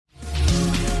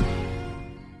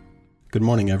Good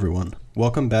morning, everyone.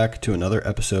 Welcome back to another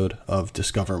episode of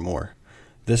Discover More.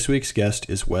 This week's guest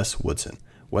is Wes Woodson.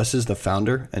 Wes is the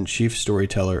founder and chief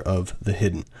storyteller of The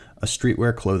Hidden, a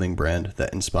streetwear clothing brand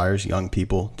that inspires young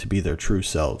people to be their true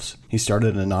selves. He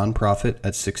started a nonprofit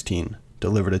at 16,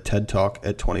 delivered a TED Talk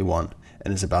at 21,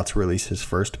 and is about to release his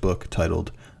first book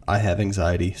titled, I Have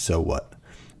Anxiety, So What?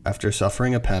 After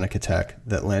suffering a panic attack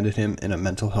that landed him in a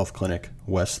mental health clinic,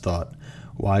 Wes thought,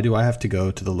 why do I have to go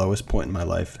to the lowest point in my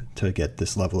life to get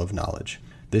this level of knowledge?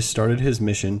 This started his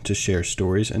mission to share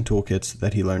stories and toolkits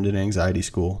that he learned in anxiety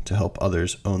school to help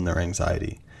others own their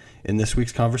anxiety. In this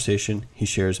week's conversation, he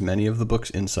shares many of the book's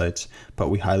insights, but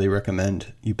we highly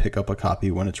recommend you pick up a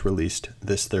copy when it's released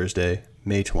this Thursday,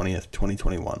 May 20th,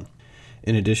 2021.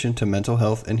 In addition to mental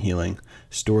health and healing,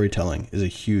 storytelling is a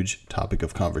huge topic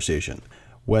of conversation.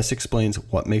 Wes explains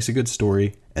what makes a good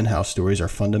story and how stories are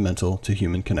fundamental to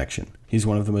human connection. He's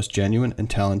one of the most genuine and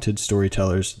talented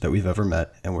storytellers that we've ever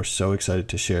met, and we're so excited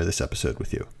to share this episode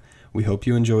with you. We hope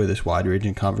you enjoy this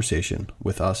wide-ranging conversation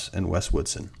with us and Wes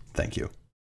Woodson. Thank you.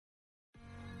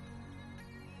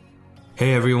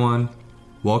 Hey everyone,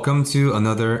 welcome to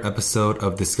another episode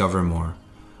of Discover More,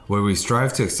 where we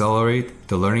strive to accelerate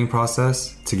the learning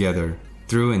process together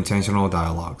through intentional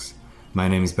dialogues. My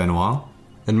name is Benoit.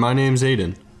 And my name's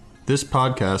Aiden. This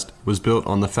podcast was built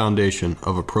on the foundation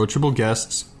of approachable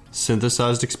guests,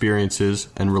 synthesized experiences,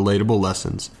 and relatable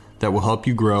lessons that will help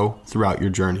you grow throughout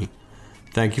your journey.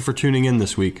 Thank you for tuning in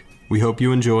this week. We hope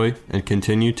you enjoy and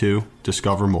continue to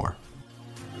discover more.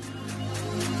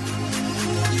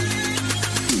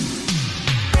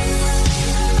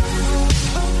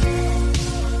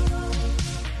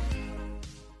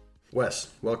 Wes,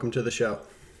 welcome to the show.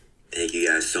 Thank you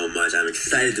guys so much. I'm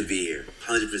excited to be here.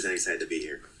 100% excited to be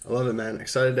here. I love it, man.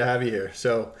 Excited to have you here.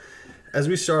 So, as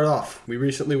we start off, we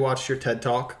recently watched your TED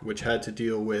Talk, which had to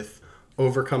deal with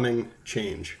overcoming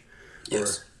change.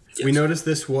 Yes. We noticed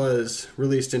this was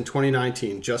released in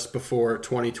 2019, just before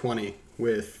 2020,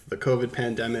 with the COVID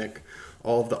pandemic,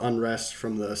 all of the unrest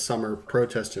from the summer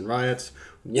protests and riots.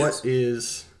 What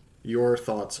is your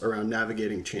thoughts around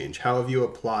navigating change? How have you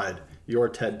applied your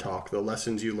TED Talk, the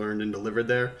lessons you learned and delivered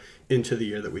there, into the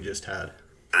year that we just had?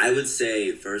 I would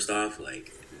say, first off,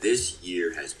 this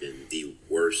year has been the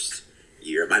worst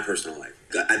year of my personal life.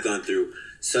 I've gone through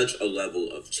such a level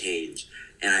of change.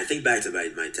 And I think back to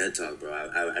my TED Talk, bro.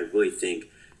 I really think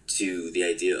to the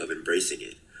idea of embracing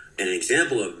it. And an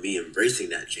example of me embracing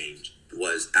that change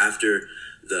was after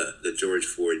the George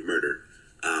Floyd murder.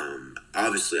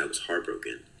 Obviously, I was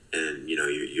heartbroken. And,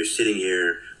 you're sitting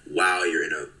here while you're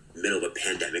in a middle of a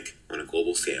pandemic on a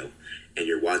global scale, and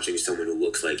you're watching someone who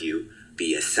looks like you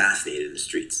be assassinated in the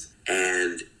streets.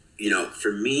 And,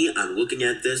 for me, I'm looking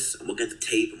at this, I'm looking at the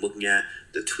tape, I'm looking at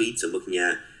the tweets, I'm looking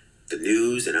at the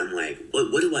news, and I'm like,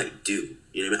 what do I do?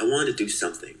 I wanted to do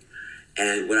something.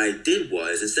 And what I did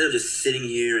was, instead of just sitting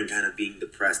here and kind of being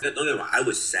depressed, don't get me wrong, I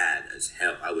was sad as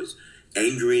hell. I was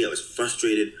angry, I was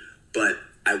frustrated, but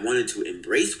I wanted to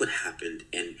embrace what happened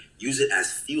and use it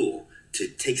as fuel to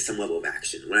take some level of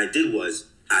action. What I did was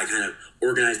I kind of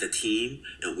organized a team,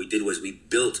 and what we did was we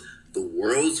built the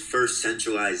world's first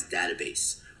centralized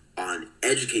database on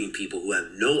educating people who have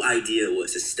no idea what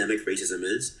systemic racism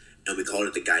is, and we called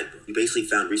it the Guidebook. We basically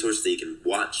found resources that you can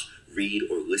watch, read,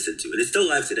 or listen to. And it's still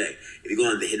live today. If you go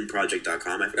on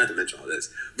thehiddenproject.com, I forgot to mention all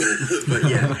this, but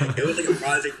yeah, it was like a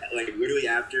project that literally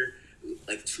after,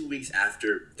 2 weeks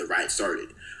after the riot started,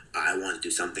 I wanted to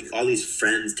do something. All these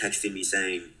friends texting me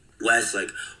saying, Wes,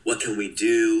 what can we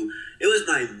do? It was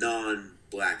my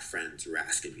non-black friends who were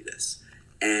asking me this.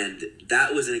 And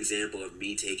that was an example of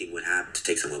me taking what happened to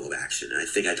take some level of action. And I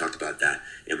think I talked about that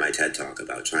in my TED Talk,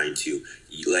 about trying to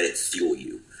let it fuel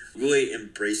you. Really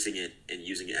embracing it and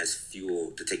using it as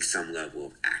fuel to take some level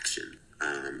of action.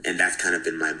 And that's kind of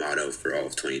been my motto for all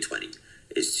of 2020,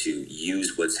 is to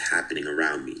use what's happening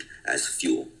around me as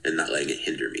fuel and not letting it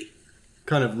hinder me.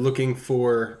 Kind of looking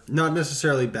for, not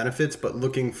necessarily benefits, but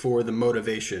looking for the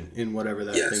motivation in whatever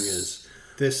that thing is.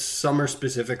 This summer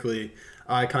specifically,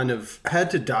 I kind of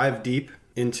had to dive deep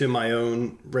into my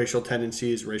own racial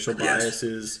tendencies, racial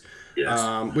biases,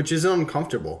 which is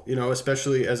uncomfortable,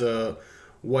 especially as a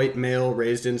white male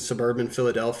raised in suburban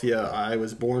Philadelphia. I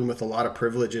was born with a lot of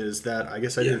privileges that I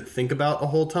guess I didn't think about a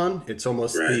whole ton. It's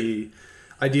almost the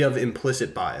idea of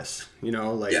implicit bias,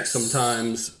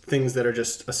 sometimes things that are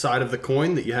just a side of the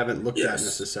coin that you haven't looked at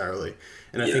necessarily.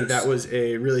 And I think that was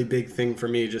a really big thing for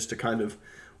me, just to kind of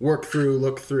look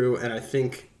through. And I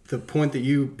think the point that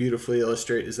you beautifully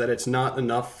illustrate is that it's not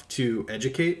enough to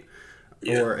educate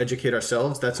or educate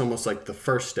ourselves. That's almost like the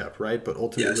first step, right? But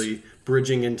ultimately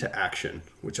bridging into action,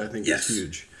 which I think is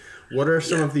huge. What are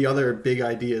some of the other big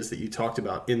ideas that you talked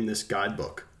about in this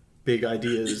guidebook? Big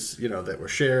ideas, that were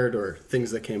shared or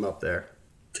things that came up there?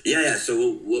 Yeah.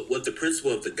 So what the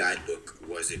principle of the guidebook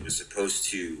was, it was supposed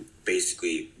to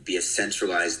basically be a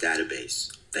centralized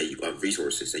database of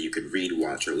resources that you could read,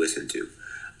 watch, or listen to.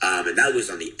 And that was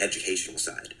on the educational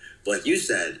side. But like you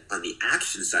said, on the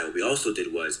action side, what we also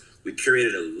did was we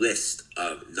curated a list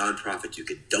of nonprofits you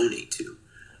could donate to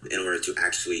in order to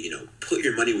actually, put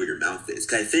your money where your mouth is.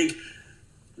 Because I think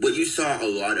what you saw a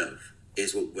lot of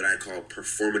is what I call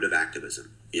performative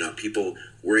activism. People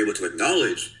were able to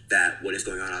acknowledge that what is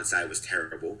going on outside was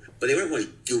terrible, but they weren't really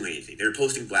doing anything. They were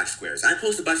posting black squares. I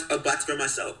posted a black square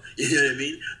myself, you know what I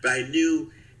mean? But I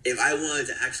knew if I wanted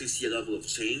to actually see a level of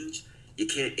change,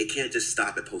 it can't just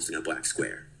stop at posting a black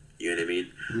square. You know what I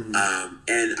mean? Mm-hmm.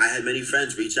 And I had many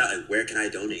friends reach out, like, where can I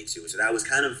donate to? So that was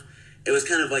it was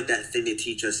kind of like that thing they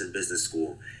teach us in business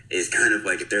school, is kind of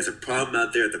like, if there's a problem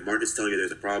out there, if the market's telling you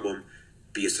there's a problem,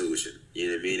 be a solution. You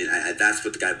know what I mean? And that's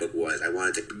what the guidebook was. I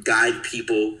wanted to guide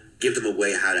people, give them a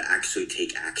way how to actually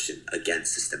take action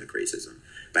against systemic racism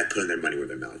by putting their money where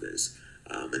their mouth is.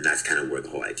 And that's kind of where the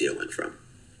whole idea went from.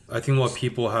 I think what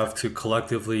people have to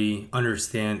collectively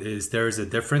understand is there is a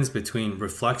difference between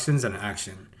reflections and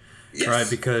action. Yes. Right?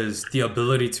 Because the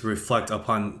ability to reflect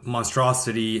upon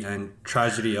monstrosity and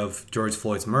tragedy of George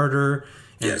Floyd's murder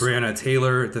and yes. Breonna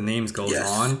Taylor, the names goes yes.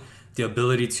 on. The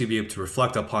ability to be able to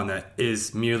reflect upon that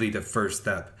is merely the first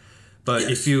step. But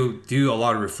yes. if you do a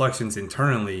lot of reflections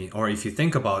internally, or if you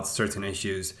think about certain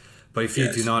issues, but if you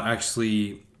yes. do not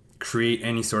actually create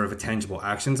any sort of tangible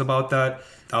actions about that,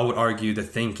 I would argue the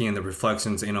thinking and the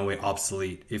reflections are in a way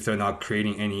obsolete if they're not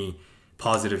creating any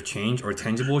positive change or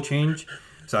tangible change.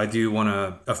 So I do want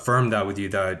to affirm that with you,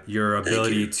 that your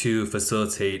ability to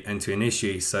facilitate and to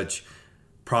initiate such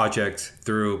projects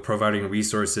through providing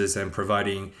resources and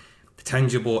providing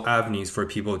tangible avenues for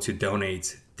people to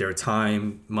donate their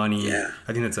time, money. Yeah.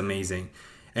 I think that's amazing.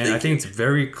 And I think it's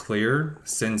very clear,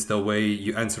 since the way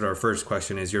you answered our first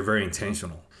question is you're very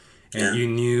intentional. And you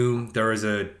knew there was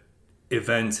a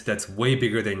event that's way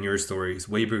bigger than your stories,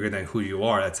 way bigger than who you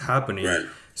are, that's happening. Right.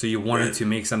 So you wanted to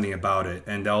make something about it.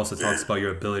 And that also talks about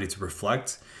your ability to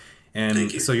reflect.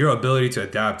 And so your ability to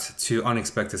adapt to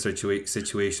unexpected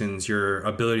situations, your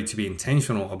ability to be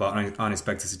intentional about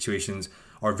unexpected situations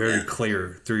are very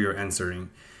clear through your answering.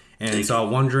 And so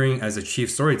I'm wondering, as a chief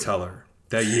storyteller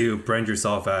that you brand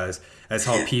yourself as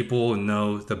how people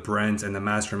know the brand and the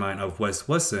mastermind of Wes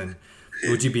Woodson,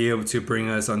 would you be able to bring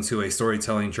us onto a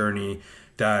storytelling journey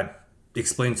that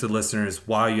explains to the listeners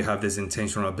why you have this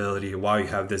intentional ability, why you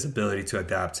have this ability to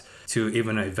adapt to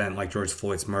even an event like George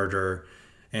Floyd's murder,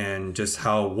 and just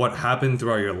what happened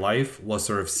throughout your life, what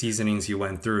sort of seasonings you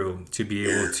went through to be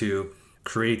able to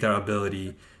create that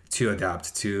ability to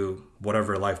adapt to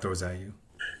whatever life throws at you?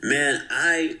 Man,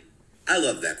 I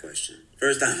love that question.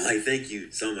 First, I'm like, thank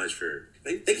you so much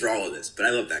thank you for all of this, but I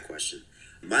love that question.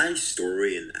 My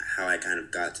story and how I kind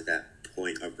of got to that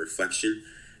point of reflection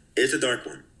is a dark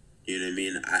one. You know what I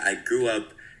mean? I grew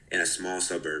up in a small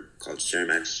suburb called Sharon,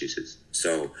 Massachusetts.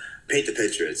 So paint the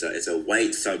picture. It's a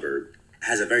white suburb,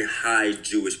 has a very high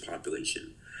Jewish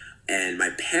population. And my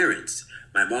parents,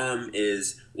 my mom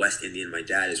is West Indian, my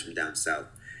dad is from down south.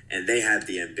 And they had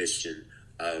the ambition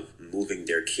of moving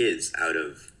their kids out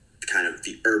of kind of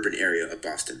the urban area of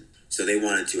Boston. So they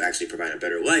wanted to actually provide a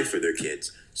better life for their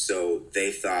kids. So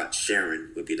they thought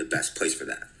Sharon would be the best place for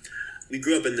that. We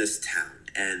grew up in this town,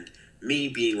 and me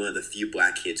being one of the few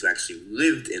black kids who actually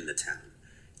lived in the town,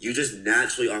 you just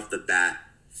naturally off the bat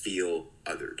feel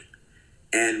othered.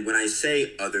 And when I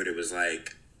say othered, it was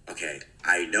like, okay,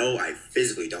 I know I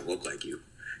physically don't look like you.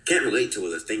 Can't relate to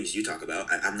all the things you talk about.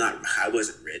 I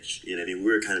wasn't rich, you know what I mean?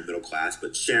 We were kind of middle class,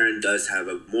 but Sharon does have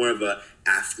more of a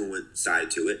affluent side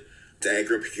to it. I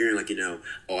grew up hearing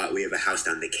we have a house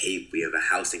down the Cape, we have a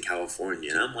house in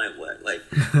California, and I'm like, what? Like,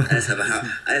 I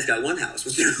just got one house.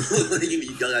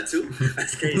 You got two?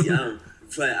 That's crazy.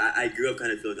 But I grew up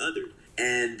kind of feeling othered,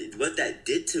 and what that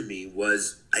did to me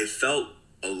was I felt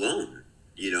alone.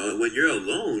 And when you're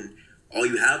alone, all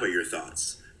you have are your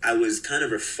thoughts. I was kind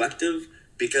of reflective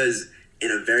because,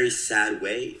 in a very sad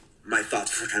way, my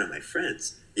thoughts were kind of my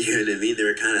friends. You know what I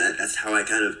mean? That's how I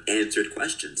kind of answered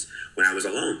questions when I was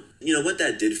alone. What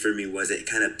that did for me was it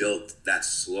kind of built that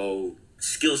slow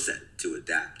skill set to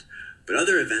adapt. But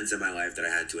other events in my life that I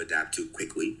had to adapt to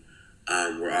quickly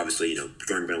were obviously,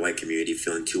 growing up in a white community,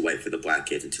 feeling too white for the black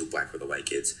kids and too black for the white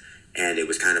kids. And it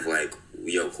was kind of like,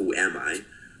 who am I?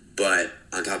 But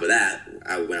on top of that,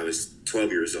 when I was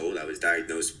 12 years old, I was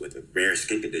diagnosed with a rare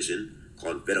skin condition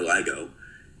called vitiligo.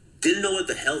 Didn't know what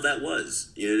the hell that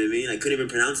was. You know what I mean? I couldn't even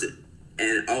pronounce it.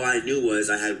 And all I knew was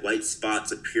I had white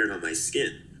spots appearing on my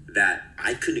skin that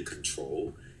I couldn't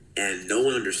control, and no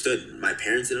one understood. My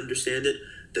parents didn't understand it.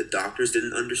 The doctors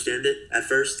didn't understand it at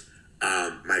first.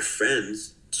 My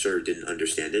friends sure didn't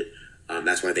understand it.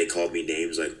 That's why they called me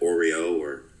names like Oreo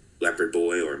or Leopard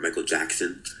Boy or Michael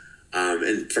Jackson.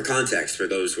 And for context, for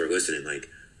those who are listening, like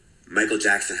Michael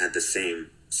Jackson had the same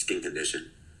skin condition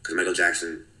because Michael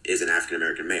Jackson is an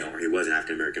African-American male, or he was an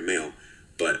African-American male,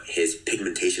 but his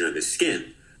pigmentation of his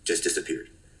skin just disappeared.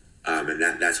 And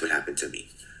that's what happened to me.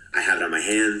 I had it on my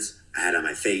hands, I had it on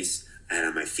my face, I had it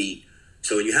on my feet.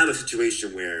 So when you have a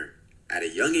situation where at a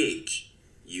young age,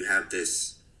 you have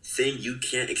this thing you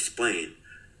can't explain,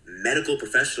 medical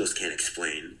professionals can't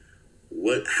explain,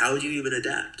 how do you even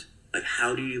adapt? Like,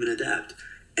 how do you even adapt?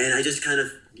 And I just kind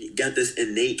of got this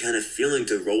innate kind of feeling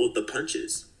to roll with the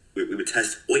punches. We would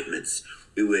test ointments.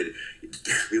 We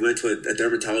went to a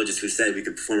dermatologist who said we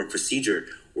could perform a procedure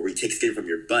where we take skin from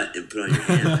your butt and put it on your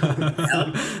hand.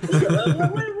 Help? What?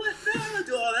 No, I don't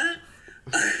do all that.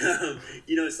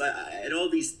 It's like I had all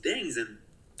these things, and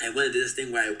I went into this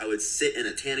thing where I would sit in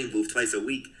a tanning booth twice a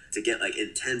week to get like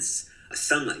intense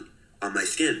sunlight on my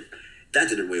skin. That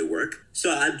didn't really work.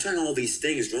 So I'm trying all these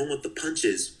things, rolling with the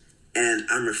punches, and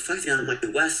I'm reflecting on my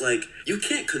Wes, like, you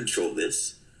can't control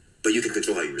this, but you can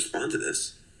control how you respond to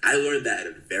this. I learned that at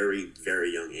a very,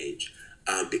 very young age,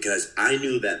 because I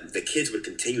knew that the kids would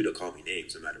continue to call me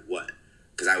names no matter what,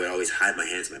 because I would always hide my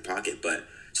hands in my pocket. But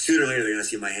sooner or later, they're going to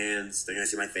see my hands, they're going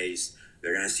to see my face,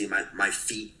 they're going to see my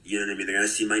feet, you know what I mean? They're going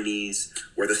to see my knees,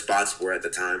 where the spots were at the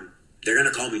time. They're going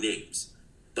to call me names,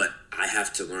 but I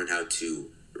have to learn how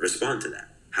to respond to that.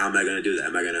 How am I going to do that?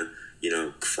 Am I going to,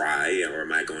 cry, or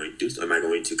am I going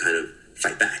to kind of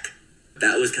fight back?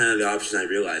 That was kind of the option I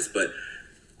realized. But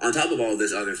on top of all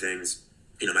this other things,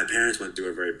 my parents went through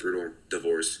a very brutal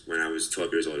divorce when I was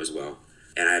 12 years old as well.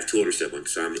 And I have two older siblings,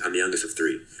 so I'm the youngest of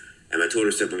three. And my two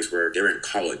older siblings they were in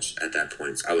college at that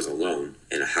point. So I was alone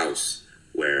in a house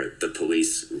where the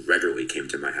police regularly came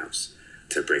to my house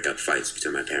to break up fights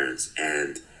between my parents.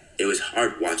 And it was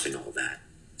hard watching all that.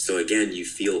 So again, you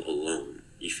feel alone.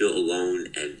 You feel alone,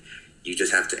 and you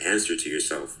just have to answer to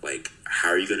yourself, like, how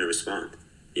are you going to respond?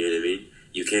 You know what I mean?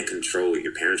 You can't control what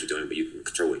your parents are doing, but you can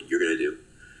control what you're going to do.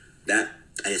 That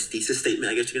thesis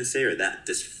statement, I guess you can say, or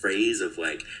this phrase of,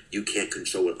 like, you can't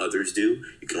control what others do,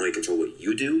 you can only control what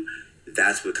you do,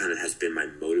 that's what kind of has been my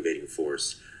motivating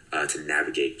force to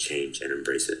navigate change and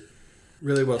embrace it.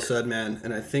 Really well said, man.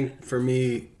 And I think for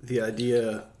me, the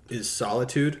idea is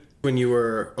solitude. When you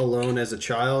were alone as a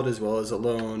child as well as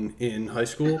alone in high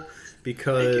school,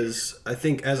 because I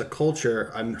think as a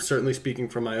culture, I'm certainly speaking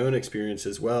from my own experience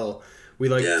as well, we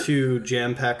like to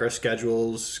jam pack our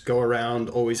schedules, go around,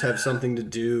 always have something to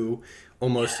do,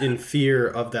 almost in fear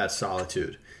of that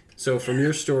solitude. So from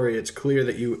your story, it's clear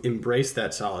that you embrace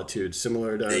that solitude,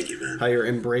 similar to how you're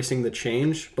embracing the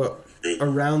change, but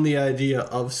around the idea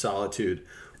of solitude.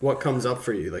 What comes up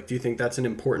for you? Like, do you think that's an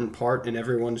important part in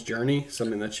everyone's journey?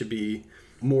 Something that should be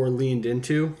more leaned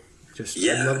into?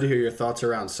 I'd love to hear your thoughts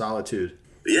around solitude.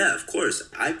 Yeah, of course.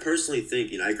 I personally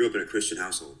think, I grew up in a Christian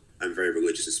household. I'm very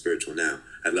religious and spiritual now.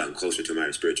 I've gotten closer to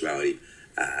my spirituality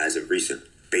as of recent,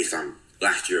 based on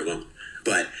last year alone.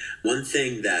 But one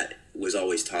thing that was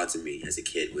always taught to me as a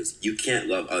kid was you can't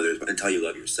love others until you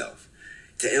love yourself.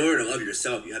 In order to love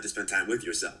yourself, you have to spend time with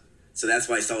yourself. So that's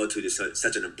why solitude is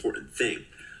such an important thing.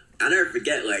 I'll never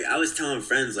forget, like, I was telling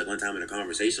friends, like, one time in a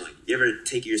conversation, like, you ever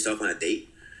take yourself on a date?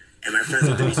 And my friends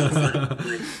looked at me so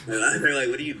funny. They're like,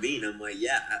 what do you mean? I'm like,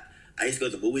 yeah, I used to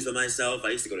go to the movies by myself. I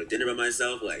used to go to dinner by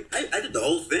myself. Like, I did the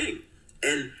whole thing.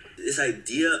 And this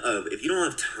idea of, if you don't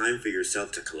have time for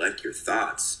yourself to collect your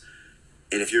thoughts,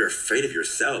 and if you're afraid of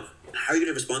yourself, how are you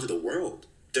going to respond to the world?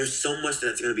 There's so much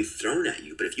that's going to be thrown at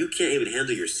you. But if you can't even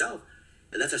handle yourself,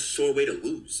 and that's a sure way to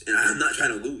lose. And I'm not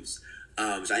trying to lose.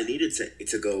 So I needed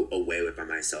to go away by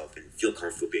myself and feel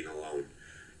comfortable being alone.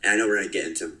 And I know we're going to get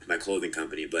into my clothing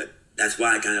company, but that's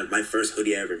why my first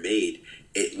hoodie I ever made,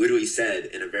 it literally said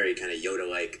in a very kind of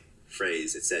Yoda-like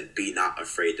phrase, it said, be not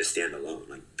afraid to stand alone.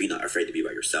 Like, be not afraid to be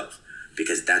by yourself,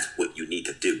 because that's what you need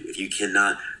to do. If you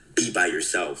cannot be by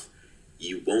yourself,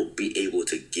 you won't be able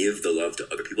to give the love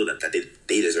to other people that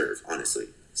they deserve, honestly.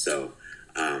 So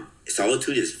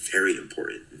solitude is very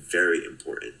important, very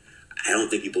important. I don't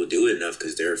think people do it enough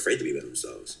because they're afraid to be by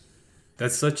themselves.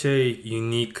 That's such a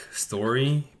unique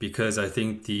story, because I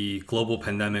think the global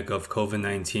pandemic of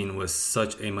COVID-19 was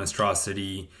such a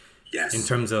monstrosity in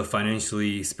terms of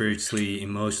financially, spiritually,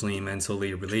 emotionally,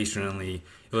 mentally, relationally.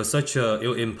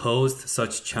 It imposed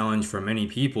such challenge for many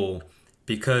people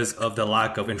because of the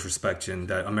lack of introspection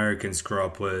that Americans grew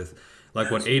up with. Like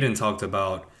what Aiden talked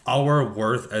about, our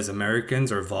worth as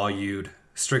Americans are valued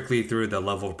strictly through the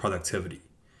level of productivity.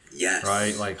 Yes.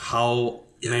 Right? Like how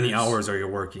many hours are you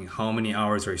working? How many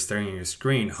hours are you staring at your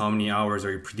screen? How many hours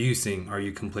are you producing? Are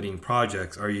you completing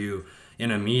projects? Are you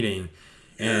in a meeting?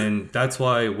 And that's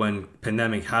why when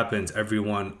pandemic happens,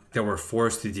 they were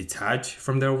forced to detach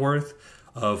from their worth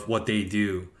of what they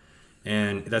do.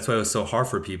 And that's why it was so hard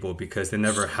for people, because they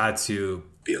never had to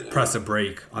press a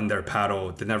brake on their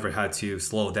paddle. They never had to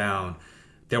slow down.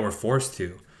 They were forced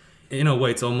to. In a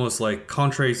way, it's almost like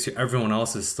contrary to everyone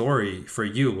else's story. For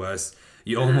you, Wes,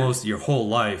 your whole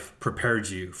life prepared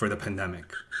you for the pandemic.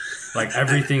 Like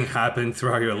everything happened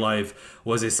throughout your life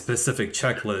was a specific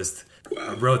checklist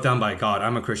wrote down by God.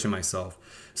 I'm a Christian myself.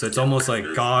 So it's almost like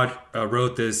God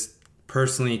wrote this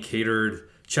personally catered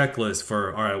checklist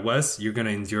for, all right, Wes, you're going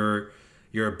to endure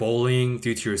your bullying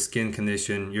due to your skin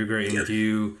condition. You're going to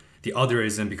endure the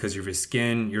otherism because of your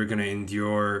skin. You're going to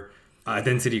endure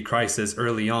identity crisis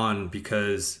early on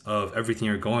because of everything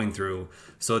you're going through.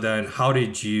 So then how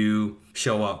did you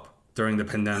show up during the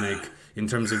pandemic in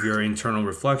terms of your internal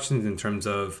reflections,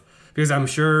 because I'm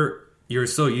sure you're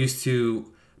so used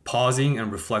to pausing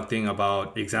and reflecting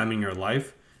about examining your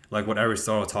life, like what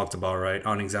Aristotle talked about, right?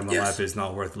 Unexamined life is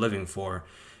not worth living for.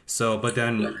 So, but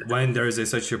then when there's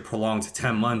such a prolonged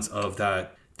 10 months of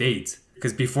that date,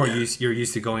 because before you're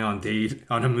used to going on date,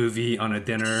 on a movie, on a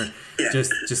dinner,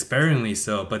 just sparingly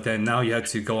so. But then now you had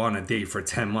to go on a date for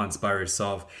 10 months by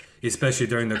yourself, especially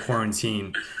during the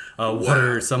quarantine. What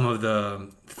are some of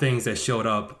the things that showed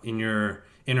up in your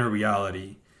inner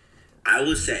reality? I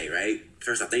would say, right?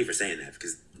 First off, thank you for saying that,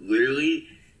 because literally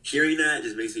hearing that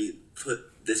just makes me put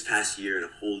this past year in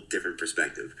a whole different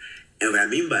perspective. And what I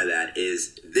mean by that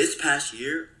is this past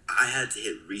year, I had to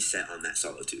hit reset on that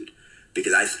solitude,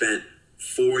 because I spent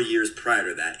 4 years prior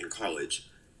to that in college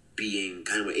being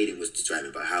kind of what Aiden was describing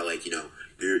about how, like,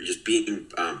 you're just being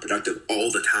productive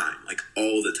all the time, like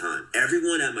all the time.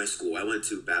 Everyone at my school, I went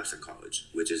to Babson College,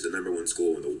 which is the #1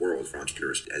 school in the world for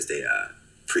entrepreneurs, as they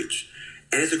preach.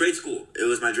 And it's a great school. It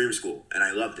was my dream school, and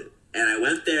I loved it. And I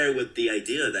went there with the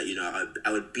idea that,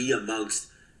 I would be amongst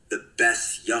the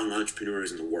best young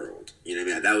entrepreneurs in the world. You know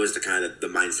what I mean? That was the kind of the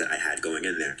mindset I had going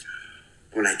in there.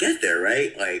 When I get there,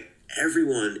 right, like,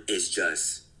 everyone is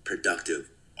just productive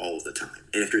all the time.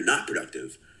 And if you're not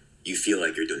productive, you feel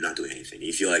like you're not doing anything.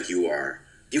 You feel like you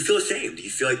feel ashamed. You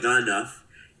feel like not enough.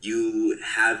 You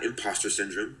have imposter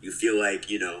syndrome. You feel like,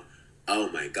 oh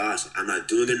my gosh, I'm not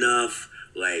doing enough.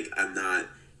 Like, I'm not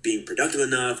being productive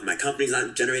enough. My company's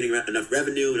not generating enough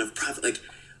revenue, enough profit. Like,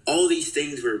 all these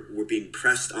things were being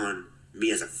pressed on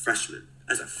me as a freshman.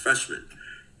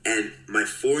 And my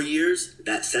 4 years,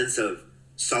 that sense of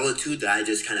solitude that I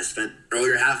just kind of spent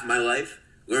earlier half of my life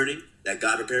learning that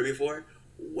God prepared me for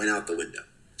went out the window.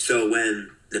 So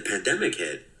when the pandemic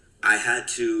hit, I had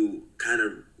to kind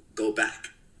of go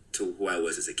back to who I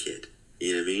was as a kid.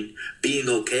 You know what I mean? Being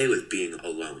okay with being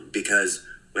alone. Because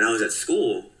when I was at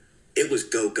school, it was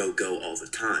go, go, go all the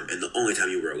time. And the only time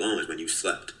you were alone was when you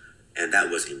slept. And that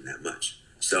wasn't even that much.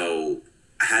 So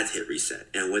I had to hit reset.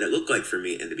 And what it looked like for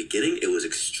me in the beginning, it was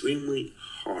extremely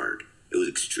hard.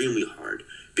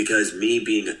 Because me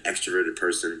being an extroverted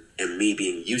person and me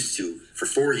being used to, for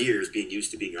 4 years, being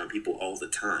used to being around people all the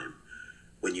time,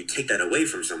 when you take that away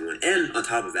from someone, and on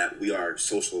top of that, we are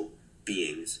social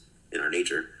beings in our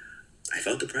nature, I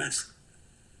felt depressed.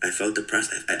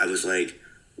 I was like,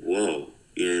 whoa,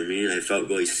 you know what I mean? I felt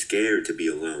really scared to be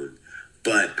alone.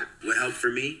 But what helped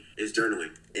for me is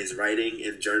journaling, is writing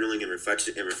and journaling and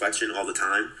reflection all the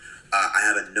time. I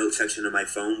have a note section on my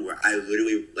phone where I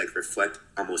literally reflect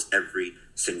almost every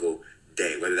single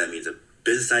day, whether that means a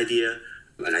business idea,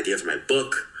 an idea for my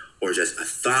book, or just a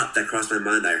thought that crossed my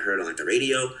mind that I heard on the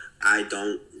radio. I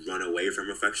don't run away from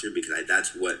reflection, because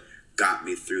that's what got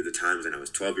me through the times when I was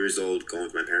 12 years old, going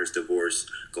through my parents'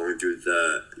 divorce, going through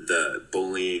the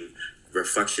bullying.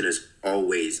 Reflection has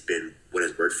always been what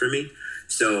has worked for me.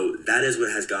 So that is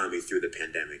what has gotten me through the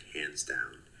pandemic, hands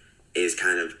down, is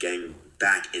kind of getting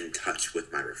back in touch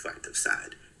with my reflective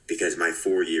side. Because my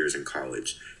 4 years in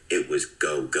college, it was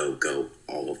go, go, go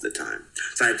all of the time.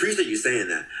 So I appreciate you saying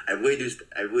that. I really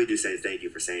do say thank you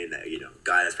for saying that,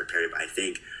 God has prepared me. But I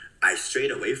think I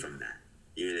strayed away from that.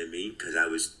 You know what I mean? Because I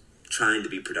was trying to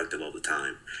be productive all the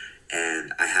time.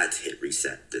 And I had to hit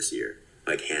reset this year,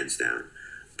 hands down.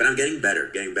 But I'm getting better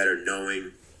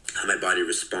knowing how my body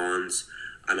responds.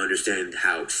 I'm understanding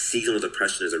how seasonal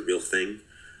depression is a real thing.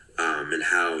 And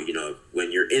how,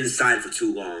 when you're inside for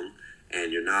too long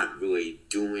and you're not really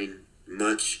doing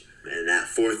much, and that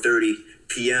 4:30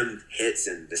 p.m. hits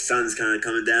and the sun's kind of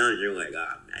coming down and you're like,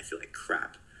 I feel like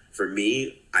crap. For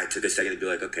me, I took a second to be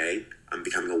like, okay, I'm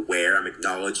becoming aware. I'm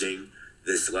acknowledging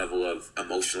this level of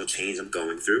emotional change I'm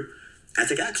going through. I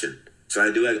take action. So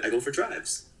I go for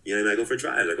drives. You know what I mean? I go for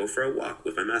drives. I go for a walk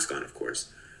with my mask on, of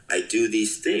course. I do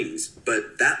these things,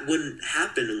 but that wouldn't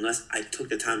happen unless I took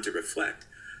the time to reflect.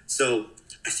 So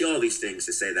I see all these things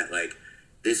to say that, like,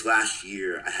 this last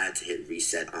year I had to hit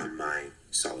reset on my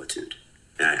solitude.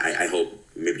 And I hope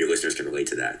maybe your listeners can relate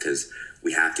to that, because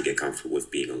we have to get comfortable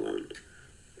with being alone.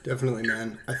 Definitely,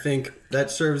 man. I think that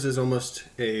serves as almost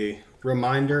a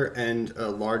reminder and a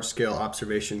large-scale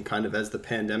observation kind of as the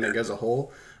pandemic as a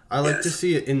whole. I like to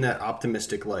see it in that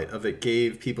optimistic light of it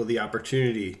gave people the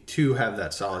opportunity to have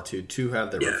that solitude, to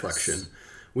have that reflection.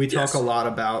 We talk a lot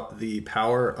about the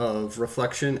power of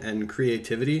reflection and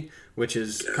creativity, which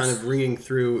is kind of ringing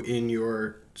through in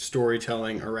your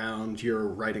storytelling around your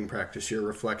writing practice, your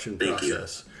reflection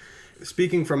process.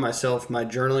 Speaking from myself, my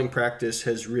journaling practice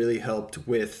has really helped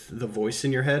with the voice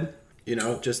in your head. You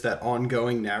know, just that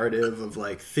ongoing narrative of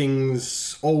like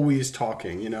things always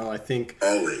talking. You know, I think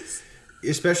always,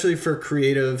 especially for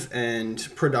creative and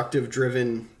productive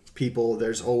driven people,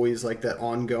 there's always like that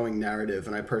ongoing narrative.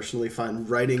 And I personally find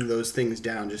writing those things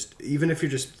down, just even if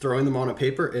you're just throwing them on a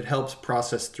paper, it helps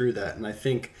process through that. And I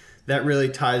think that really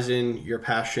ties in your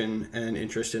passion and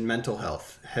interest in mental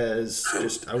health. I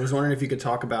was wondering if you could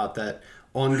talk about that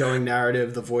ongoing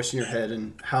narrative, the voice in your head,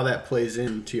 and how that plays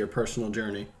into your personal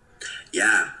journey.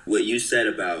 Yeah, what you said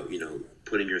about, you know,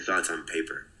 putting your thoughts on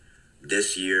paper.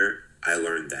 This year, I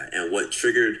learned that. And what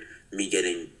triggered me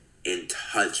getting in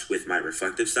touch with my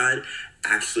reflective side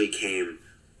actually came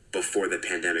before the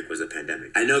pandemic was a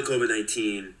pandemic. I know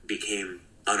COVID-19 became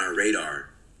on our radar,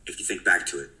 if you think back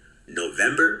to it,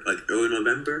 November, like early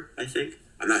November, I think.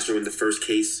 I'm not sure when the first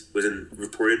case was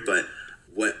reported, but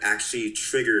what actually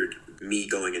triggered me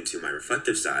going into my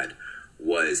reflective side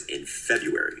was in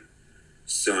February.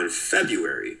 So in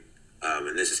February,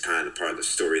 and this is kind of the part of the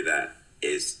story that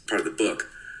is part of the book,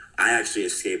 I actually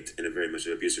escaped in a very much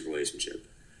abusive relationship.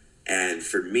 And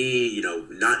for me, you know,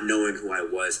 not knowing who I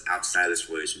was outside this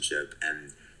relationship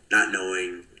and not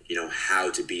knowing, you know,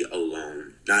 how to be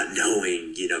alone, not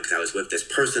knowing, you know, because I was with this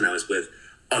person, I was with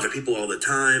other people all the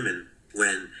time. And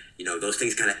when, you know, those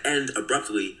things kind of end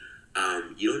abruptly,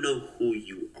 you don't know who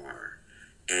you are.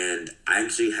 And I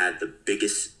actually had the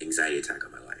biggest anxiety attack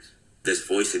of my life. This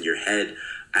voice in your head,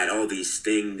 I had all these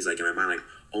things like in my mind, like,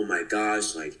 oh my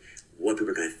gosh, like what people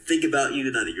are going to think about you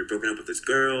now that you're broken up with this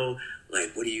girl.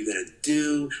 Like, what are you going to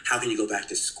do? How can you go back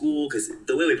to school? Because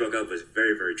the way we broke up was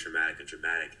very, very traumatic and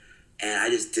dramatic. And I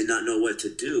just did not know what to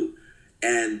do.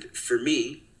 And for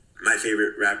me, my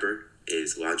favorite rapper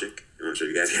is Logic. I'm sure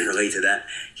you guys can relate to that.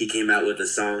 He came out with a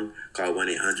song called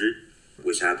 1-800,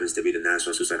 which happens to be the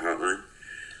National Suicide Hotline.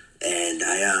 And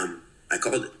I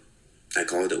called it. I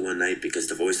called it one night because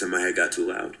the voice in my head got too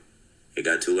loud. It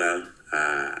got too loud.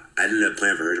 I didn't have a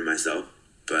plan for hurting myself,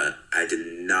 but I did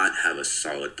not have a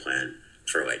solid plan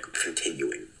for like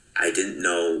continuing. I didn't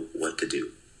know what to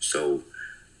do. So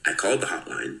I called the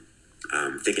hotline,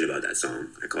 thinking about that song.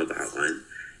 I called the hotline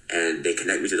and they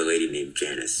connect me to the lady named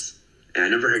Janice. And I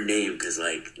remember her name because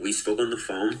like we spoke on the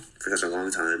phone for such a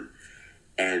long time.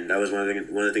 And that was one of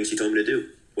the things she told me to do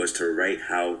was to write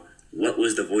what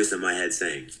was the voice in my head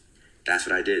saying. That's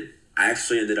what I did. I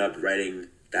actually ended up writing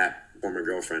that former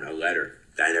girlfriend a letter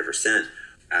that I never sent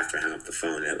after I hung up the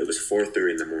phone. It was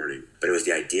 4:30 in the morning, but it was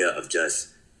the idea of just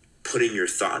putting your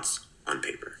thoughts on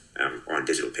paper, or on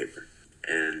digital paper.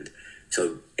 And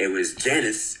so it was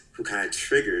Janice who kind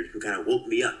of woke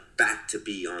me up back to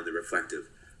be on the reflective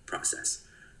process,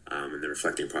 and the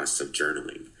reflecting process of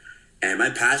journaling. And my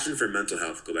passion for mental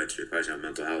health, go back to your question on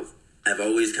mental health, I've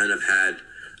always kind of had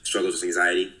struggles with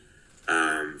anxiety.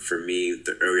 For me,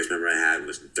 the earliest memory I had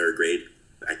was in 3rd grade.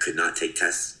 I could not take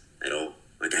tests at all.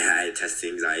 Like I had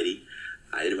testing anxiety.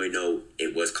 I didn't really know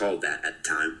it was called that at the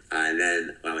time. And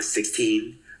then when I was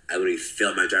 16, I literally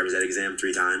failed my driver's ed exam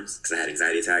 3 times because I had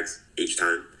anxiety attacks each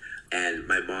time. And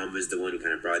my mom was the one who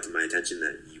kind of brought it to my attention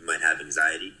that you might have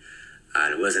anxiety.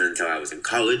 And it wasn't until I was in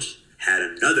college, had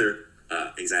another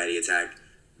anxiety attack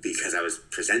because I was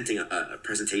presenting a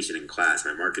presentation in class,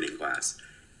 my marketing class,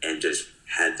 and just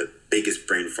had the biggest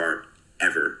brain fart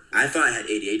ever. I thought I had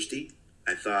ADHD.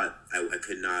 I thought I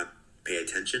could not pay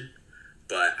attention,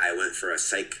 but I went for a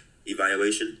psych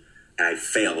evaluation and I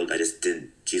failed. I just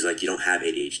didn't. She's like, you don't have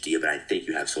ADHD, but I think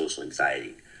you have social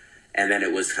anxiety. And then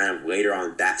it was kind of later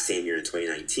on that same year in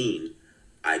 2019,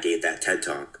 I gave that TED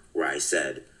Talk where I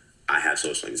said, I have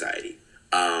social anxiety.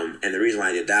 And the reason why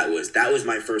I did that was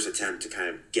my first attempt to kind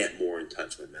of get more in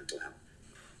touch with mental health.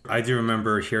 I do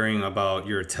remember hearing about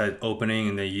your TED opening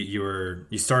and that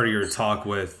you started your talk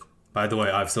with By the way,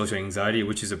 I have social anxiety,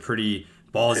 which is a pretty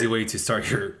ballsy way to start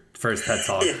your first TED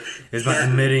Talk. Is by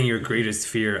admitting your greatest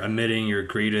fear, admitting your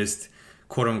greatest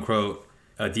quote unquote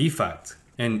defect.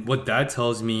 And what that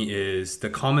tells me is the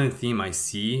common theme I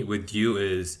see with you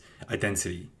is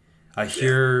identity. I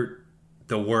hear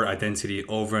the word identity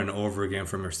over and over again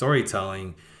from your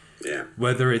storytelling. Yeah.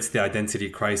 Whether it's the identity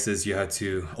crisis you had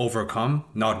to overcome,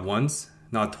 not once,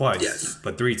 not twice,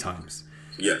 but 3 times.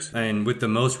 Yes. And with the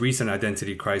most recent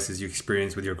identity crisis you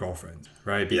experienced with your girlfriend,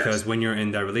 right? Because when you're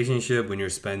in that relationship, when you're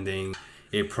spending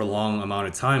a prolonged amount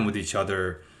of time with each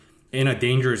other, in a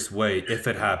dangerous way, if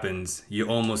it happens, you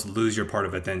almost lose your part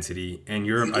of identity, and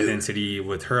your identity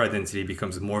with her identity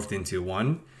becomes morphed into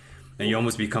one, and you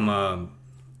almost become a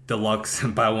deluxe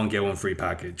buy one get one free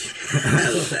package. I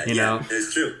love that. You know,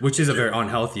 it's true. Which is a very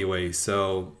unhealthy way.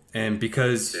 So, and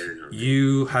because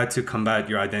you had to combat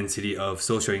your identity of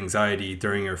social anxiety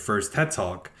during your first TED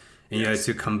Talk, and you had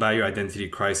to combat your identity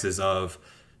crisis of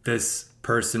this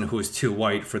person who is too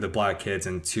white for the black kids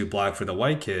and too black for the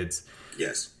white kids.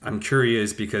 Yes. I'm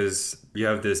curious because you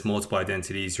have this multiple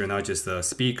identities. You're not just a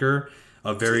speaker,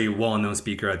 a very well-known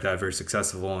speaker at that, very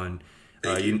successful one.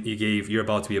 You're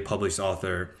about to be a published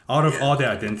author. Out of all the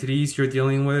identities you're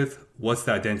dealing with, what's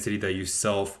the identity that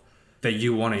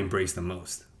you want to embrace the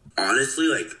most? Honestly,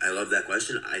 like, I love that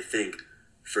question. I think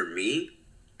for me,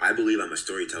 I believe I'm a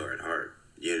storyteller at heart.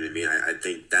 You know what I mean? I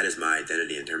think that is my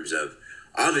identity in terms of,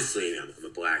 obviously, I'm a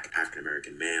black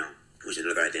African-American male, which is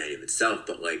another identity of itself.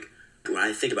 But like, when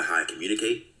I think about how I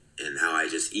communicate and how I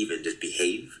just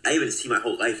behave, I even see my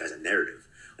whole life as a narrative.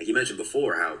 Like you mentioned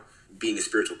before, how being a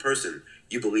spiritual person,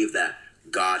 you believe that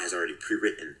God has already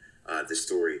pre-written the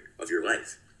story of your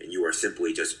life, and you are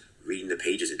simply just reading the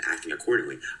pages and acting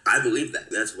accordingly. I believe that.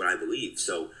 That's what I believe.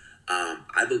 So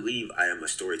I believe I am a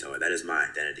storyteller. That is my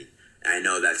identity. And I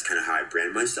know that's kind of how I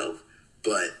brand myself,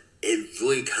 but it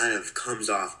really kind of comes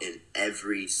off in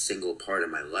every single part of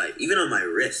my life. Even on my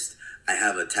wrist, I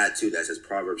have a tattoo that says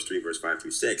Proverbs 3, verse 5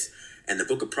 through 6. And the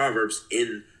book of Proverbs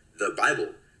in the Bible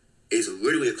is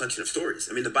literally a collection of stories.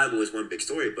 I mean, the Bible is one big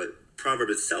story, but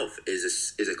Proverbs itself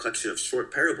is a collection of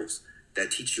short parables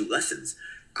that teach you lessons.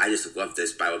 I just love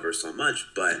this Bible verse so much,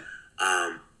 but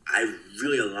I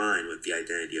really align with the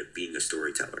identity of being a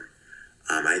storyteller.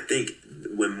 I think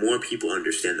when more people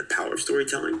understand the power of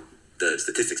storytelling, the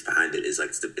statistics behind it is like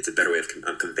it's a better way of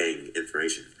conveying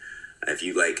information. If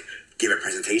you like give a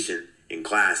presentation in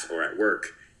class or at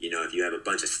work, if you have a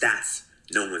bunch of stats,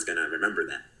 no one's gonna remember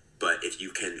that. But if you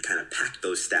can kind of pack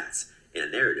those stats in a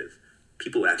narrative,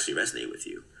 people will actually resonate with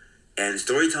you. And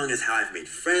storytelling is how I've made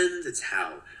friends. It's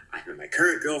how I met my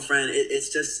current girlfriend.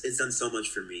 It's done so much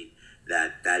for me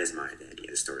that is my identity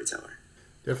as a storyteller.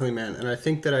 Definitely, man. And I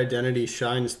think that identity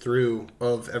shines through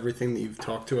of everything that you've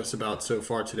talked to us about so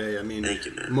far today. I mean, thank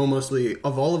you, man. Mostly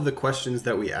of all of the questions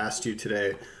that we asked you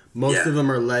today, most of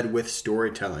them are led with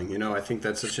storytelling. I think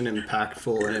that's such an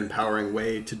impactful and empowering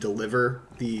way to deliver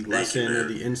the lesson or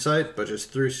the insight, but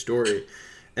just through story.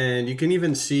 And you can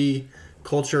even see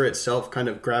culture itself kind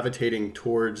of gravitating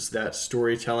towards that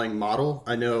storytelling model.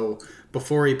 I know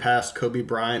before he passed, Kobe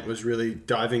Bryant was really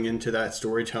diving into that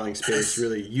storytelling space,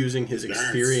 really using his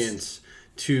experience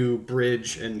to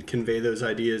bridge and convey those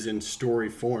ideas in story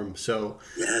form. So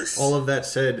all of that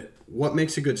said, what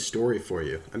makes a good story for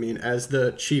you? I mean, as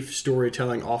the chief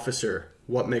storytelling officer,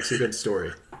 what makes a good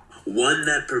story? One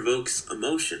that provokes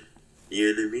emotion.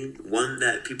 You know what I mean? One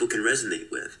that people can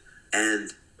resonate with.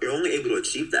 And you're only able to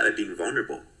achieve that by being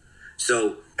vulnerable.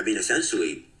 So, I mean,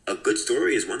 essentially, a good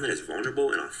story is one that is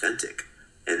vulnerable and authentic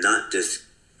and not just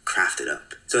crafted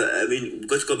up. So, I mean,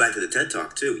 let's go back to the TED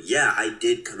Talk, too. Yeah, I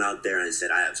did come out there and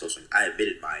said I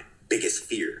admitted my biggest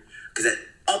fear. Because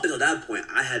up until that point,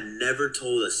 I had never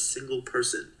told a single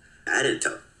person. I didn't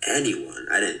tell anyone.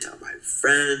 I didn't tell my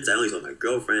friends. I only told my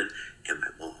girlfriend and my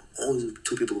mom. Only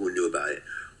 2 people who knew about it.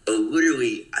 But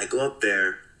literally, I go up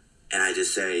there and I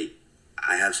just say,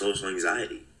 I have social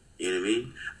anxiety. You know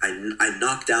what I mean? I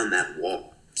knock down that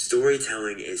wall.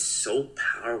 Storytelling is so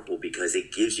powerful because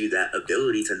it gives you that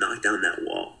ability to knock down that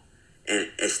wall and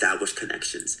establish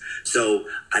connections. So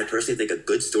I personally think a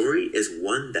good story is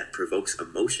one that provokes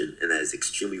emotion and that is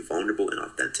extremely vulnerable and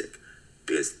authentic.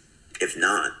 Because if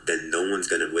not, then no one's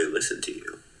going to really listen to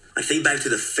you. I think back to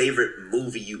the favorite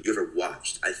movie you ever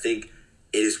watched. I think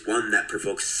it is one that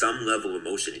provokes some level of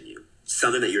emotion in you,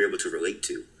 something that you're able to relate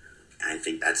to. And I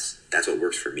think that's what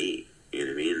works for me. You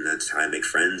know what I mean? That's how I make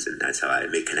friends, and that's how I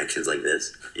make connections like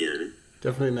this. You know what I mean?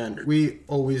 Definitely, man. We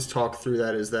always talk through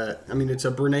that is that, I mean, it's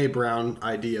a Brene Brown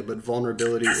idea, but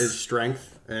vulnerability is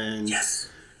strength, and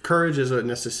courage is a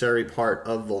necessary part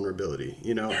of vulnerability,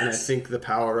 And I think the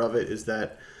power of it is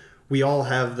that we all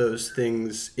have those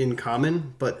things in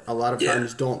common, but a lot of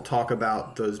times don't talk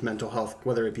about those mental health,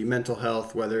 whether it be mental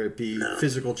health, whether it be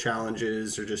physical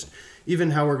challenges, or just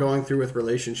even how we're going through with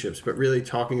relationships, but really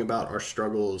talking about our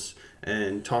struggles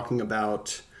and talking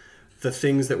about the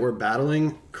things that we're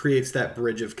battling creates that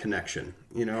bridge of connection.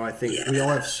 You know, I think we all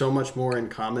have so much more in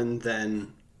common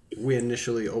than we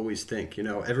initially always think. You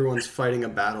know, everyone's fighting a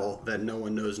battle that no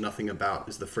one knows nothing about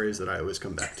is the phrase that I always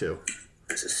come back to.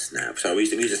 That's a snap. So we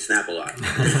used to snap a lot.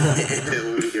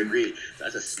 We agree.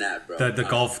 That's a snap, bro. The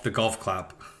golf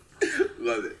clap.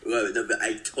 Love it. No, but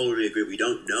I totally agree. We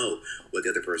don't know what the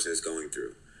other person is going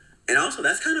through. And also,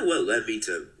 that's kind of what led me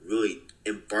to really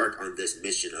embark on this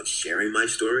mission of sharing my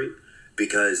story,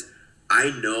 because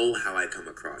I know how I come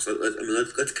across.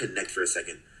 Let's connect for a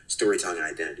second, storytelling and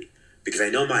identity. Because I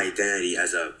know my identity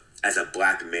as a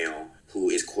black male who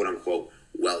is quote unquote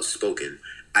well spoken.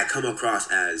 I come across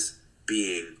as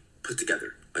being put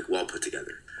together, like well put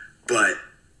together. But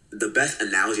the best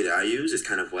analogy that I use is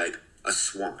kind of like a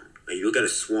swan. Like you look at a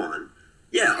swan,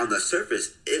 on the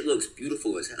surface it looks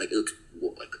beautiful as like it looks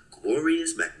like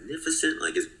glorious, magnificent,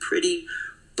 like it's pretty.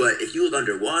 But if you look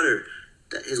underwater,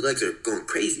 his legs are going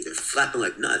crazy. They're flapping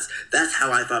like nuts. That's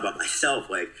how I thought about myself.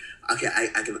 Like, okay,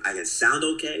 I can sound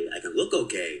okay, I can look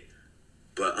okay,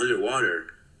 but underwater,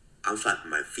 I'm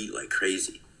flapping my feet like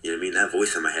crazy. You know what I mean? That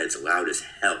voice in my head is loud as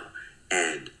hell.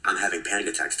 And I'm having panic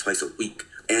attacks twice a week.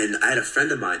 And I had a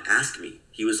friend of mine ask me,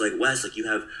 he was like, Wes, like you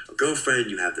have a girlfriend,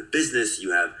 you have the business, you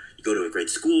go to a great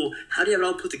school. How do you have it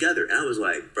all put together? And I was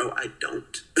like, bro, I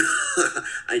don't.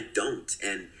 I don't.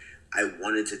 And I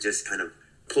wanted to just kind of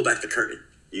pull back the curtain,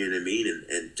 you know what I mean?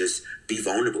 And just be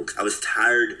vulnerable. I was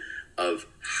tired of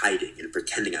hiding and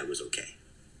pretending I was okay,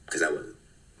 because I wasn't.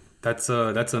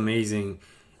 That's amazing.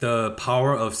 The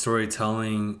power of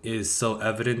storytelling is so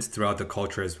evident throughout the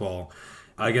culture as well.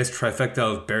 I guess trifecta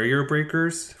of barrier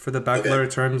breakers for the back letter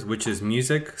terms, which is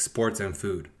music, sports, and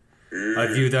food. I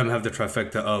view them have the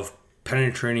trifecta of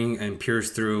penetrating and pierce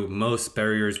through most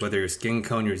barriers, whether your skin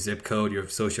tone, your zip code, your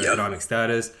socioeconomic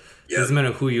status. Doesn't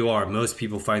matter who you are. Most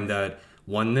people find that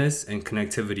oneness and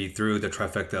connectivity through the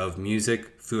trifecta of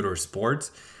music, food, or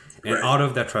sports. And out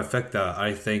of that trifecta,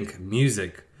 I think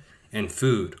music and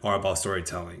food are about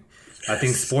storytelling. I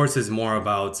think sports is more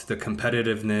about the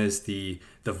competitiveness, the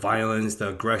violence, the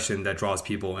aggression that draws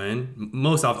people in.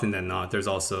 Most often than not, there's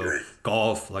also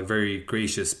golf, like very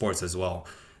gracious sports as well.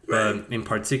 But in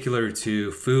particular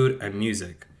to food and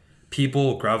music,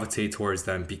 people gravitate towards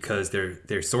them because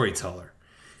they're storyteller.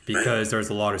 Because there's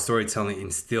a lot of storytelling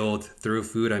instilled through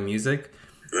food and music.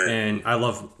 And I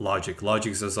love Logic.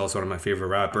 Logic is also one of my favorite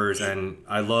rappers, and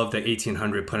I love that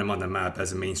 1800 put him on the map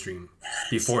as a mainstream.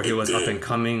 Before he was up and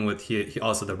coming with he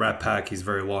also the Rat Pack. He's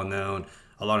very well known.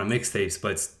 A lot of mixtapes,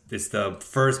 but it's the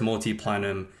first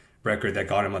multi-platinum record that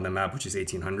got him on the map, which is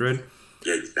 1800.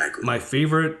 Yeah, exactly. My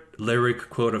favorite lyric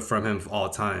quote from him of all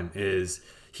time is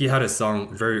he had a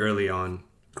song very early on,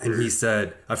 and he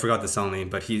said, I forgot the song name,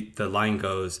 but the line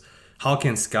goes, "How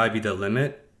can sky be the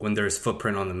limit when there's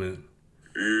footprint on the moon?"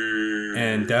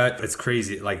 And it's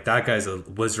crazy. Like, that guy's a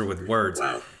wizard with words.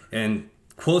 Wow. And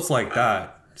quotes like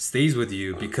that stays with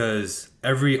you because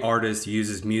every artist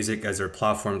uses music as their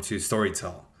platform to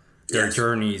storytell their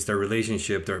journeys, their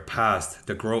relationship, their past,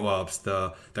 the grow-ups,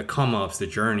 the come-ups, the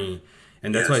journey.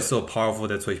 And that's why it's so powerful.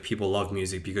 That's why people love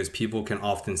music, because people can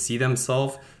often see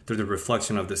themselves through the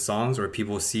reflection of the songs, or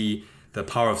people see the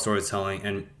power of storytelling.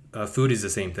 And food is the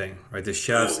same thing, right? The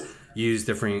chefs use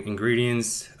different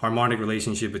ingredients, harmonic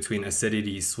relationship between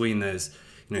acidity, sweetness,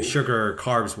 sugar,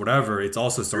 carbs, whatever. It's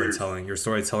also storytelling. You're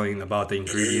storytelling about the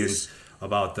ingredients,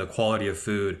 about the quality of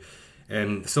food.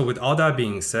 And so with all that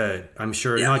being said, I'm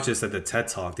sure not just at the TED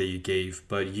Talk that you gave,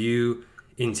 but you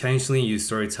intentionally use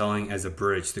storytelling as a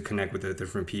bridge to connect with the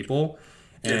different people.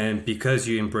 And because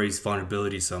you embrace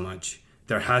vulnerability so much,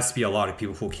 there has to be a lot of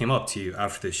people who came up to you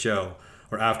after the show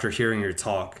or after hearing your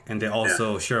talk, and they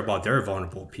also share about their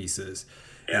vulnerable pieces.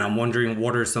 And I'm wondering,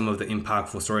 what are some of the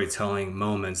impactful storytelling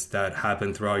moments that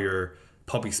happened throughout your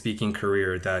public speaking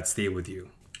career that stay with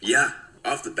you? Yeah,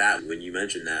 off the bat, when you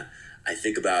mentioned that, I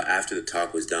think about after the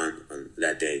talk was done on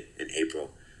that day in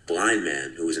April, blind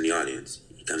man who was in the audience,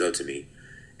 he comes up to me,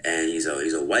 and he's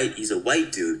a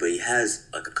white dude, but he has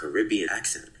like a Caribbean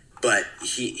accent. But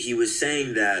he was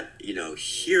saying that,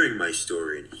 hearing my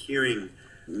story and hearing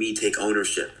me take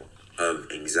ownership of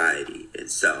anxiety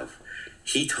itself,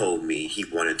 he told me he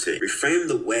wanted to reframe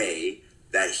the way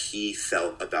that he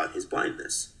felt about his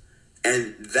blindness.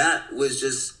 And that was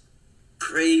just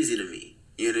crazy to me.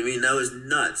 You know what I mean? That was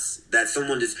nuts. That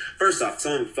someone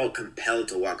felt compelled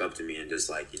to walk up to me and just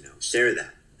share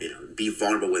that, be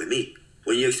vulnerable with me.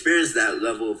 when you experience that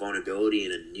level of vulnerability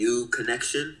in a new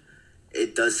connection,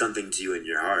 it does something to you in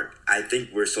your heart. I think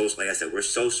we're social, like I said, we're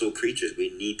social creatures. We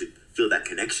need to feel that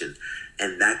connection.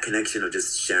 And that connection of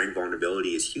just sharing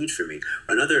vulnerability is huge for me.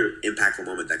 Another impactful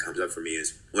moment that comes up for me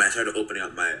is when I started opening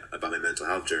up about my mental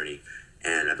health journey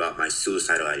and about my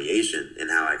suicidal ideation and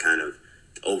how I kind of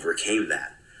overcame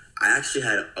that. I actually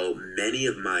had many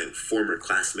of my former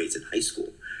classmates in high school.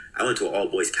 I went to an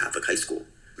all-boys Catholic high school.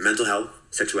 Mental health,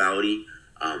 sexuality,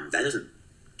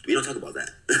 we don't talk about that.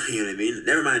 You know what I mean?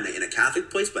 Never mind in a Catholic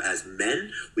place, but as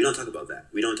men, we don't talk about that.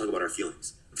 We don't talk about our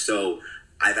feelings. So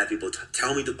I've had people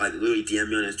tell me, like literally DM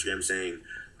me on Instagram saying,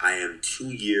 I am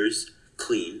 2 years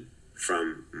clean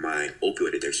from my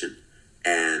opioid addiction.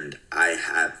 And I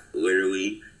have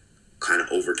literally kind of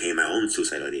overcame my own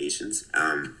suicidal ideations.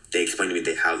 They explained to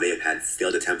me how they have had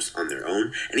failed attempts on their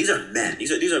own. And these are men.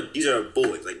 These are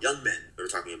boys, like young men that we're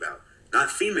talking about.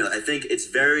 Not female. I think it's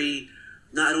very,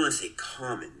 I don't want to say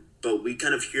common, but we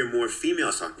kind of hear more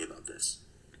females talking about this.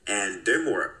 And they're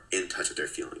more in touch with their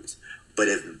feelings. But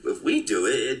if we do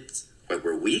it, it's like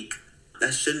we're weak.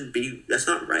 That's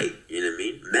not right. You know what I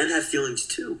mean? Men have feelings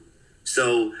too.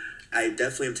 So I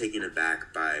definitely am taken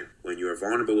aback by when you are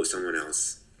vulnerable with someone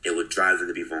else, it would drive them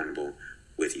to be vulnerable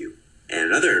with you.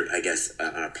 And another, I guess,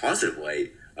 on a positive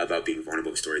way about being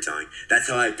vulnerable with storytelling, that's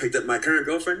how I picked up my current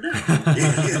girlfriend now. You know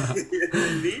what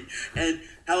I mean? And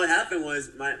how it happened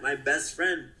was my best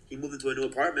friend, he moved into a new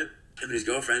apartment, him and his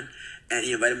girlfriend, and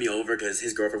he invited me over because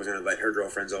his girlfriend was going to invite her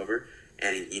girlfriends over.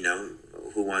 And,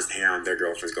 who wants to hang out with their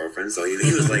girlfriend's girlfriend? So he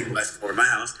was like, let's go over to my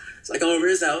house. So I go over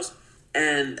to his house,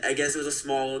 and I guess it was a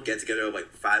small get-together of like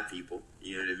 5 people,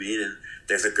 you know what I mean? And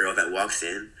there's a girl that walks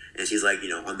in, and she's like,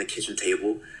 on the kitchen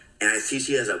table, and I see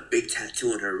she has a big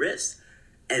tattoo on her wrist.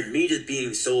 And me just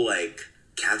being so like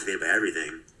captivated by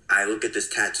everything, I look at this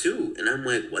tattoo, and I'm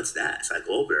like, what's that? So I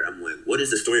go over there. I'm like, what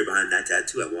is the story behind that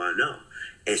tattoo? I want to know.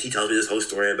 And she tells me this whole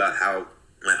story about how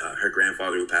her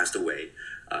grandfather who passed away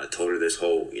told her this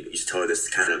whole, she told her this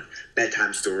kind of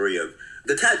bedtime story of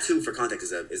the tattoo. For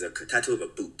context, is a tattoo of a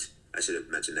boot. I should have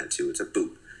mentioned that too. It's a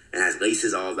boot. And it has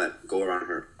laces all that go around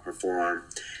her forearm.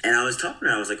 And I was talking to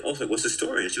her. I was like, oh, so what's the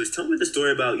story? And she was telling me the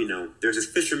story about, there's this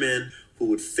fisherman who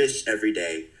would fish every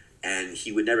day, and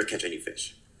he would never catch any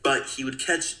fish. But he would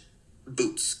catch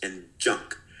boots and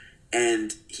junk.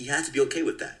 And he had to be okay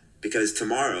with that, because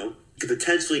tomorrow you could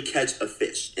potentially catch a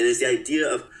fish. And it's the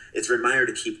idea of, it's a reminder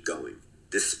to keep going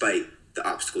despite the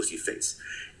obstacles you face.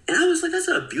 And I was like, that's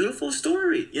a beautiful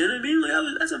story. You know what I mean?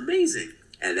 Like, that's amazing.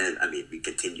 And then, we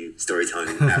continued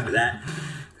storytelling after that.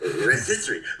 The rest is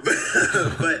history.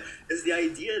 But it's the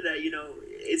idea that,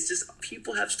 it's just,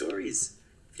 people have stories.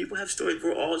 People have stories.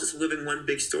 We're all just living one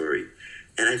big story.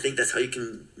 And I think that's how you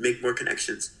can make more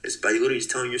connections, is by literally just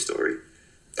telling your story.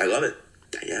 I love it.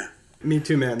 Yeah. Me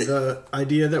too, man. The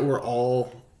idea that we're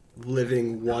all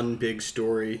living one big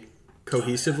story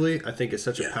cohesively, I think is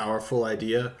such a powerful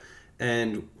idea.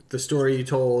 And the story you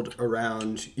told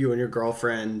around you and your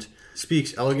girlfriend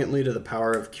speaks elegantly to the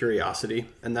power of curiosity.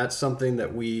 And that's something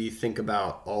that we think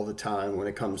about all the time when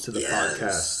it comes to the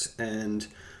podcast. And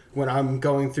when I'm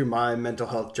going through my mental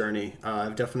health journey,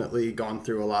 I've definitely gone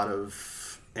through a lot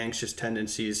of anxious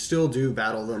tendencies, still do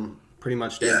battle them pretty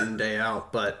much day in and day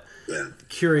out. But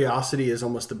curiosity is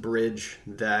almost the bridge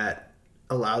that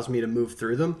allows me to move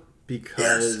through them,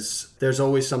 because there's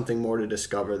always something more to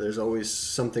discover. There's always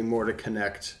something more to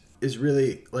connect, is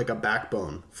really like a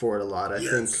backbone for it a lot. I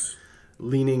think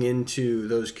leaning into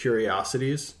those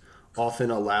curiosities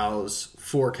often allows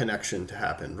for connection to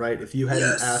happen, right? If you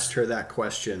hadn't asked her that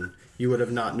question, you would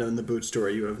have not known the boot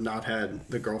story. You would have not had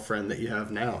the girlfriend that you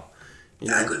have now.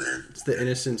 Exactly, man. It's the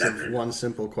innocence of one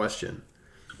simple question.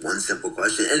 One simple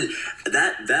question. And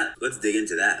that let's dig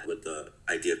into that with the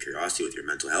idea of curiosity with your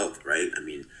mental health, right?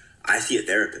 I see a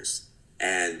therapist,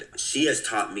 and she has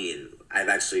taught me, and I've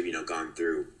actually, gone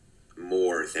through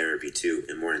more therapy too,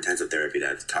 and more intensive therapy that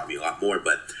has taught me a lot more.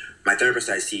 But my therapist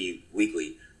I see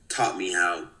weekly taught me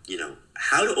how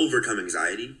to overcome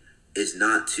anxiety is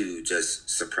not to just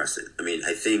suppress it.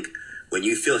 I think when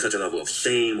you feel such a level of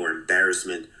shame or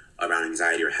embarrassment around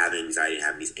anxiety or having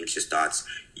these anxious thoughts,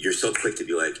 you're so quick to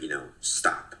be like,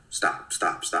 stop.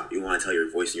 You want to tell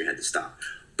your voice in your head to stop.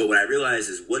 But what I realize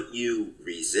is what you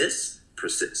resist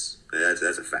persists.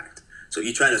 That's a fact. So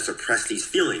you try to suppress these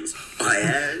feelings.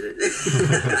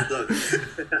 I love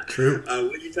it. True.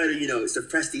 When you try to,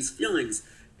 suppress these feelings,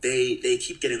 they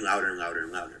keep getting louder and louder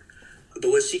and louder. But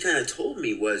what she kind of told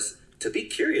me was to be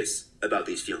curious about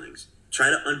these feelings. Try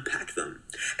to unpack them.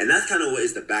 And that's kind of what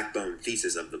is the backbone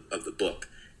thesis of the book,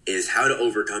 is how to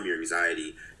overcome your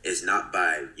anxiety is not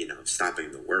by,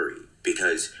 stopping the worry,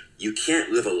 because you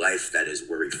can't live a life that is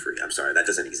worry-free. I'm sorry, that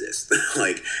doesn't exist.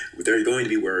 Like, there are going to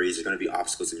be worries, there's going to be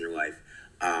obstacles in your life.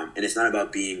 And it's not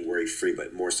about being worry-free,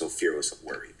 but more so fearless of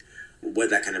worry. What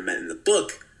that kind of meant in the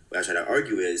book, what I try to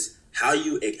argue is how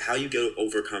you go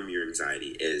overcome your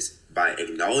anxiety is by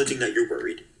acknowledging that you're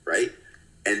worried, right?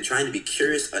 And trying to be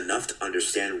curious enough to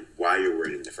understand why you're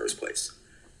worried in the first place.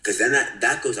 Because then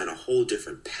that goes on a whole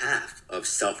different path of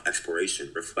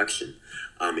self-exploration, reflection,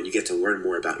 and you get to learn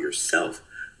more about yourself.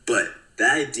 But the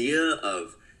idea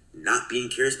of not being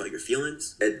curious about your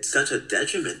feelings, it's such a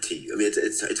detriment to you. I mean,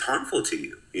 it's harmful to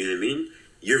you. You know what I mean?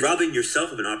 You're robbing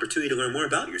yourself of an opportunity to learn more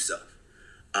about yourself.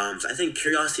 So I think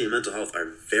curiosity and mental health are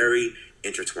very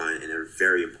intertwined, and they're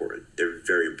very important. They're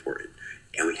very important.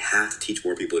 And we have to teach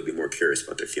more people to be more curious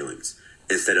about their feelings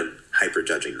instead of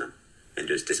hyper-judging them and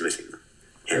just dismissing them.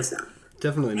 Hands down.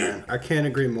 Definitely, man. I can't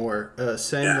agree more.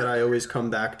 Saying that I always come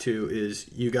back to is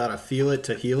you got to feel it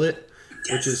to heal it,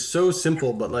 which is so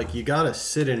simple, but like you got to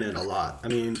sit in it a lot. I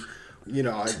mean, you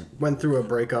know, I went through a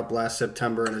breakup last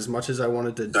September, and as much as I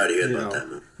wanted to, Sorry to hear about that,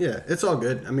 man. Yeah, it's all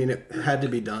good. I mean, it had to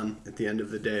be done at the end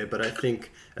of the day, but I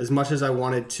think as much as I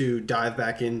wanted to dive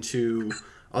back into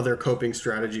other coping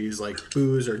strategies like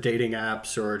booze or dating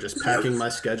apps or just packing my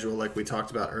schedule like we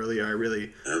talked about earlier, I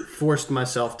really forced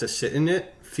myself to sit in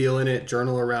it, feel in it,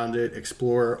 journal around it,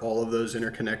 explore all of those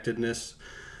interconnectedness.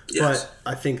 Yes.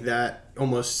 But I think that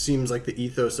almost seems like the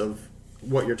ethos of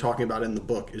what you're talking about in the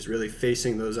book is really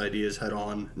facing those ideas head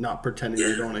on, not pretending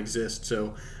they don't exist.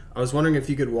 So I was wondering if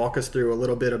you could walk us through a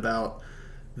little bit about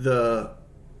the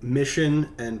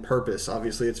mission and purpose.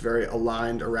 Obviously, it's very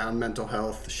aligned around mental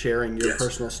health, sharing your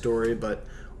personal story, but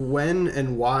when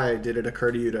and why did it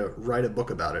occur to you to write a book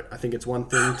about it? I think it's one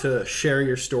thing to share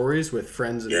your stories with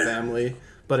friends and family,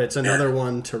 but it's another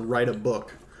one to write a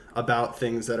book about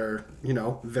things that are, you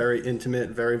know, very intimate,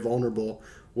 very vulnerable.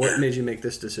 What made you make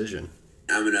this decision?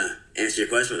 I'm going to answer your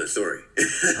question with a story,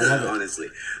 I love it. honestly.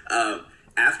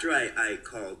 After I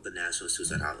called the National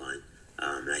Suicide Hotline,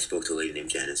 and I spoke to a lady named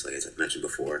Janice, like I mentioned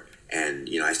before, and,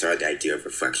 you know, I started the idea of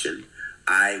reflection.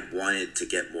 I wanted to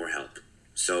get more help.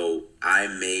 So I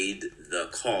made the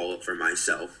call for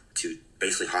myself to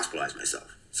basically hospitalize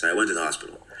myself. So I went to the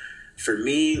hospital. For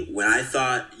me, when I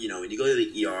thought, you know, when you go to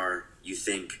the ER, you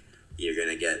think you're going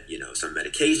to get, you know, some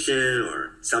medication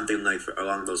or something like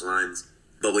along those lines.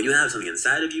 But when you have something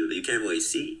inside of you that you can't really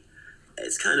see,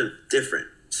 it's kind of different.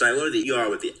 So I go to the ER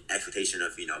with the expectation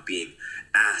of, you know, being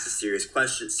asked a series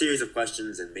of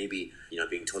questions, and maybe, you know,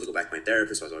 being told to go back to my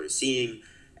therapist who I was already seeing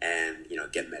and, you know,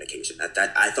 get medication.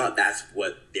 That I thought that's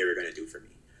what they were going to do for me.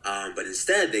 But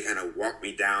instead, they kind of walked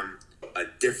me down a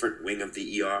different wing of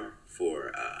the ER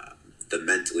for the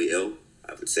mentally ill.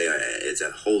 I would say it's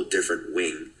a whole different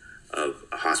wing of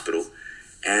a hospital.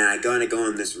 And I go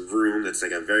in this room that's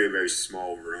like a very, very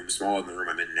small room, smaller than the room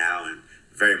I'm in now, and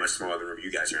very much smaller than the room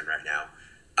you guys are in right now.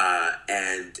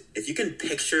 And if you can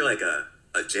picture like a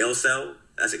jail cell,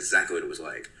 that's exactly what it was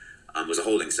like. It was a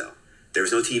holding cell. There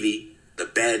was no TV. The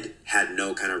bed had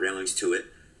no kind of railings to it.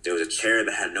 There was a chair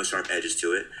that had no sharp edges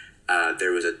to it.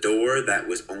 There was a door that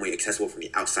was only accessible from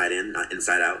the outside in, not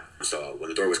inside out. So when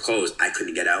the door was closed, I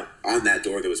couldn't get out. On that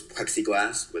door, there was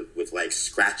plexiglass with like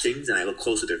scratchings, and I looked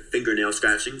close at their fingernail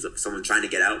scratchings of someone trying to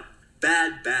get out.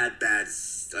 Bad,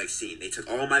 like scene. They took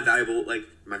all my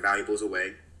valuables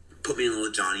away, put me in a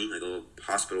little Johnny, like a little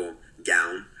hospital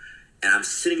gown, and I'm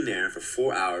sitting there for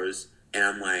 4 hours, and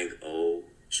I'm like, oh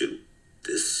shoot,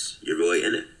 you're really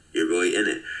in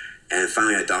it. And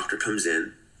finally, a doctor comes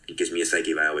in. He gives me a psych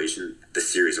evaluation, the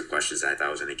series of questions that I thought I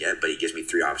was going to get, but he gives me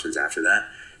 3 options after that.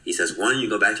 He says, 1, you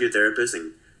go back to your therapist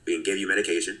and we can give you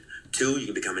medication. 2, you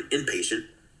can become an inpatient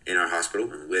in our hospital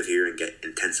and live here and get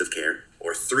intensive care.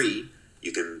 Or 3,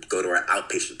 you can go to our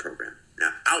outpatient program.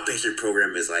 Now, outpatient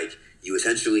program is like you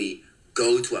essentially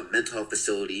go to a mental health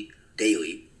facility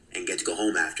daily and get to go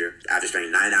home after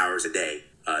spending 9 hours a day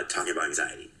talking about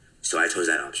anxiety. So I chose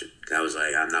that option because I was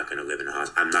like, I'm not going to live in the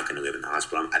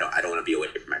hospital. I don't want to be away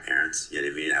from my parents. You know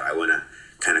what I mean? I want to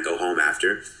kind of go home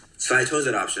after. So I chose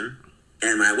that option.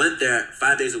 And when I went there,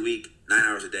 5 days a week, 9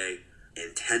 hours a day,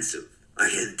 intensive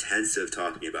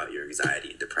talking about your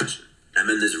anxiety and depression. I'm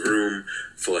in this room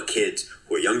full of kids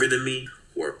who are younger than me,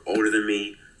 who are older than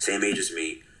me, same age as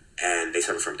me, and they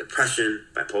suffer from depression,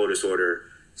 bipolar disorder,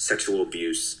 sexual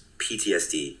abuse,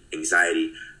 PTSD,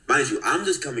 anxiety. Mind you, I'm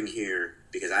just coming here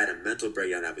because I had a mental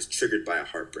breakdown that was triggered by a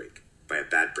heartbreak, by a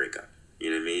bad breakup. You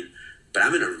know what I mean? But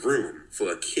I'm in a room full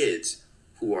of kids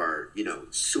who are, you know,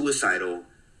 suicidal,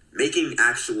 making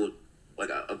actual, like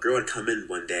a girl had come in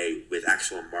one day with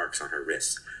actual marks on her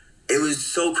wrists. It was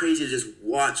so crazy to just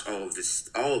watch all of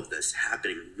this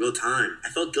happening in real time. I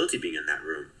felt guilty being in that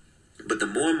room. But the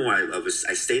more and more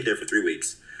I stayed there for 3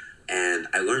 weeks, and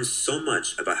I learned so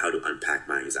much about how to unpack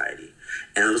my anxiety.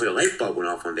 And I was like, a light bulb went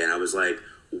off one day, and I was like,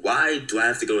 why do I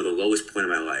have to go to the lowest point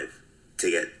of my life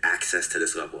to get access to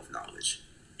this level of knowledge?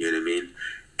 You know what I mean?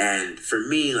 And for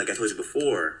me, like I told you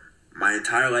before, my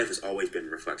entire life has always been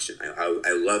reflection.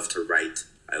 I love to write.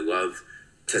 I love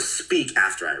to speak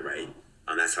after I write.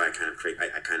 That's how I kind of create.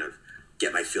 I kind of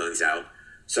get my feelings out.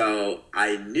 So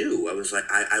I knew, I was like,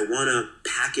 I want to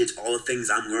package all the things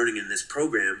I'm learning in this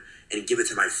program and give it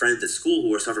to my friends at school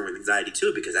who are suffering with anxiety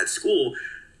too, because at school,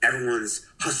 everyone's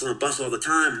hustle and bustle all the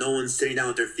time. No one's sitting down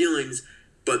with their feelings,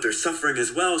 but they're suffering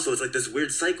as well. So it's like this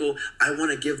weird cycle. I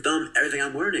want to give them everything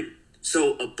I'm learning.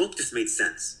 So a book just made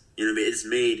sense. You know what I mean? It just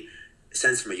made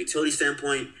sense from a utility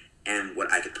standpoint and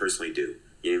what I could personally do.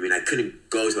 You know what I mean? I couldn't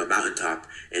go to a mountaintop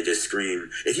and just scream,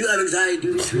 if you have anxiety,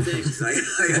 do these 3 things.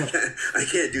 I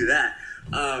can't do that.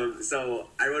 So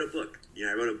I wrote a book.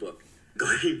 I wrote a book.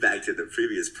 Going back to the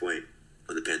previous point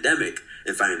of the pandemic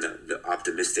and finding the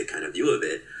optimistic kind of view of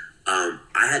it,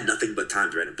 I had nothing but time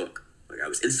to write a book. Like I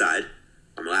was inside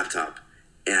on my laptop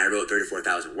and I wrote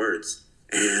 34,000 words,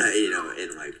 and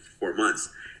in like 4 months.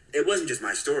 It wasn't just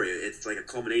my story. It's like a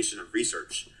culmination of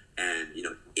research and,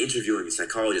 interviewing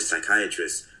psychologists,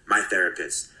 psychiatrists, my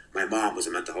therapist. My mom was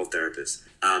a mental health therapist,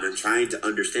 and trying to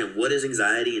understand what is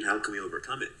anxiety and how can we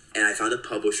overcome it. And I found a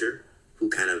publisher who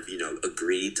kind of,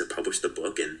 agreed to publish the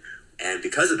book. And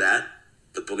because of that,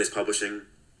 the book is publishing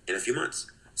in a few months.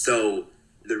 So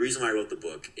the reason why I wrote the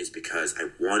book is because I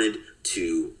wanted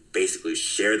to basically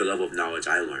share the level of knowledge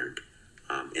I learned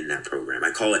in that program.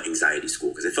 I call it Anxiety School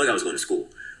because I felt like I was going to school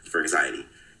for anxiety,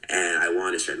 and I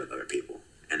wanted to share that with other people.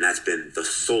 And that's been the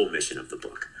sole mission of the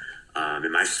book.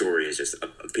 And my story is just a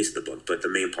piece of the book, but the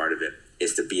main part of it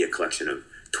is to be a collection of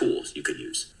tools you can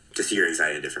use to see your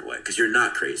anxiety in a different way. Because you're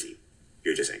not crazy,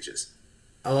 you're just anxious.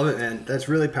 I love it, man. That's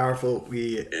really powerful.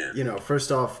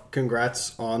 First off,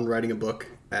 congrats on writing a book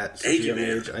at such a young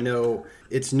age. I know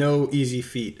it's no easy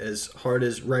feat, as hard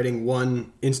as writing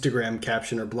one Instagram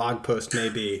caption or blog post may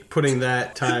be. Putting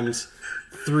that times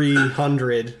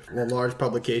 300 a large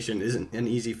publication isn't an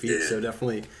easy feat, so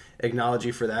definitely acknowledge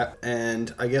you for that.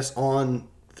 And I guess on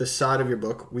the side of your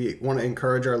book, we want to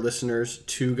encourage our listeners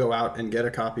to go out and get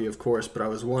a copy, of course, but I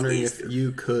was wondering if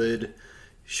you could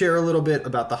share a little bit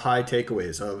about the high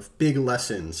takeaways of big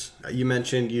lessons. You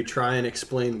mentioned you try and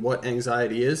explain what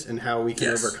anxiety is and how we can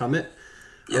overcome it.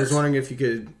 I was wondering if you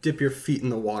could dip your feet in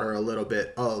the water a little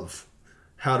bit of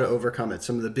how to overcome it,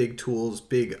 some of the big tools,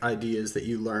 big ideas that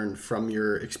you learned from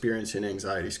your experience in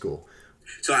anxiety school.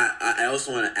 So I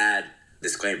also want to add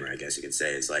disclaimer, I guess you can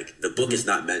say, is like the book is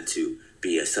not meant to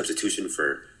be a substitution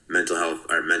for mental health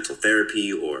or mental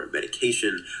therapy or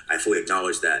medication. I fully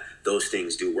acknowledge that those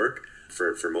things do work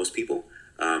for most people.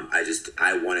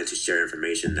 I wanted to share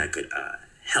information that could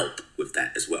help with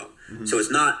that as well. Mm-hmm. So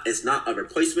it's not a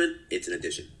replacement, it's an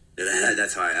addition.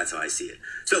 That's how I see it.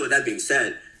 So with that being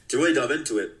said, to really delve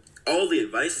into it, all the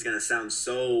advice is going to sound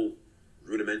so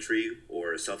rudimentary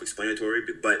or self-explanatory,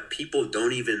 but people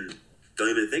don't even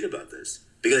think about this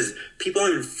because people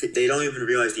don't even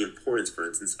realize the importance, for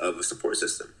instance, of a support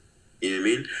system. You know what I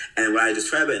mean? And what I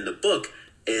describe it in the book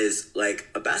is like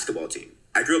a basketball team.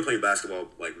 I grew up playing basketball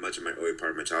like much of my early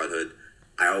part of my childhood.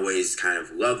 I always kind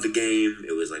of loved the game.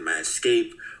 It was like my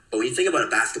escape. But when you think about a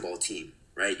basketball team,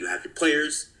 right, you have your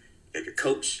players, you have your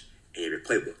coach, and you have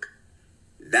your playbook.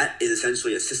 That is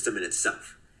essentially a system in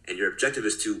itself. And your objective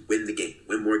is to win the game,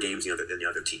 win more games than the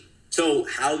other team. So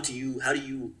how do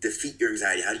you defeat your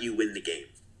anxiety? How do you win the game?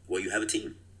 Well, you have a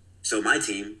team. So my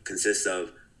team consists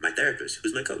of my therapist,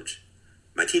 who's my coach,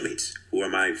 my teammates, who are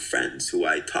my friends, who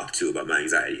I talk to about my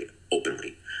anxiety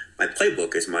openly. My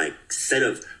playbook is my set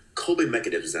of coping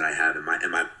mechanisms that I have in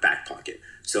my back pocket.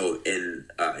 So in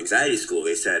anxiety school,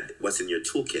 they said, what's in your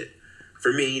toolkit?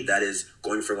 For me, that is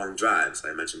going for long drives,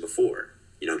 like I mentioned before.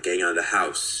 Getting out of the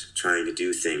house, trying to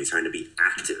do things, trying to be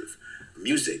active.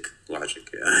 Music, logic.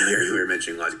 We were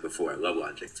mentioning logic before. I love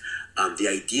logic. The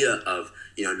idea of,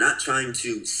 not trying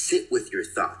to sit with your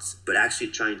thoughts, but actually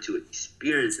trying to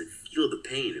experience and feel the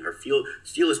pain or feel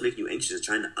what's making you anxious and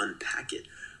trying to unpack it.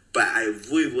 But I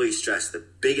really, really stress the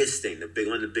biggest thing,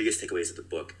 one of the biggest takeaways of the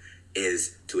book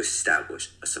is to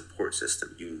establish a support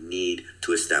system. You need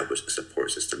to establish a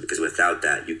support system because without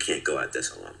that, you can't go at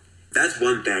this alone. That's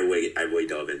one thing I really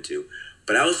delve into.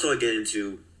 But I also get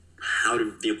into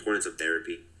the importance of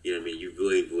therapy. You know what I mean? You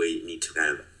really, really need to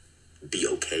kind of be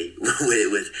okay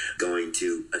with going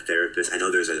to a therapist. I know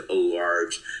there's a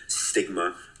large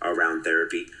stigma around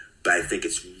therapy, but I think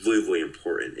it's really, really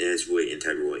important and it's really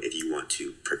integral if you want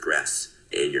to progress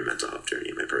in your mental health journey,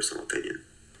 in my personal opinion.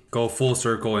 go full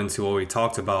circle into what we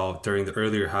talked about during the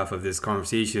earlier half of this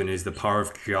conversation is the power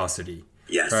of curiosity.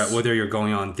 Yes. Right? Whether you're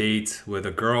going on dates with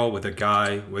a girl, with a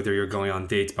guy, whether you're going on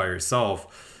dates by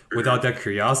yourself, without that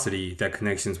curiosity, that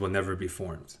connections will never be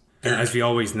formed. And as we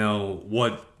always know,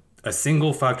 what a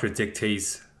single factor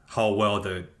dictates how well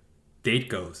the date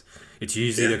goes. It's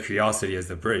usually the curiosity as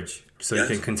the bridge. So you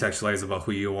can contextualize about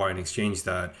who you are and exchange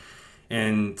that.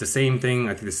 And the same thing,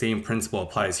 I think the same principle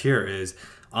applies here is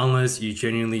unless you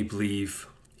genuinely believe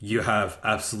you have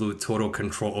absolute total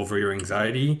control over your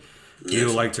anxiety, you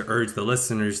would like to urge the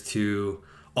listeners to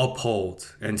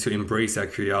uphold and to embrace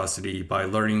that curiosity by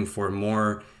learning for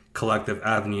more collective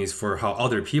avenues for how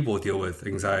other people deal with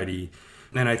anxiety.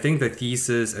 And I think the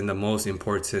thesis and the most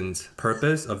important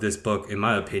purpose of this book, in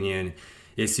my opinion,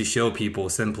 is to show people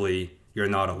simply, you're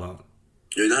not alone.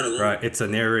 You're not alone. Right? It's a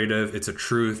narrative, it's a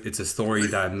truth, it's a story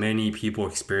that many people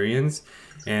experience.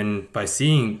 And by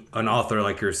seeing an author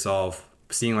like yourself,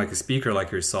 seeing like a speaker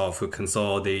like yourself who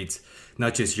consolidates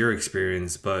not just your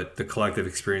experience, but the collective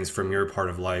experience from your part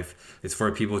of life, it's for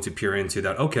people to peer into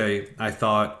that, okay, I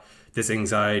thought this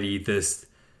anxiety, this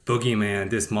boogeyman,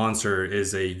 this monster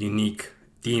is a unique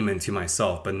demon to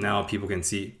myself. But now people can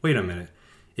see, wait a minute,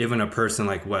 even a person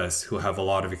like Wes, who have a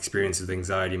lot of experience with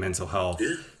anxiety, mental health,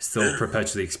 still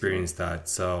perpetually experience that.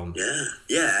 So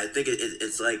I think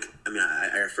it's like, I mean,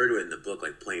 I refer to it in the book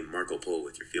like playing Marco Polo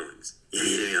with your feelings.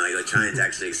 You know, like trying to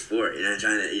actually explore it and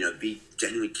trying to, be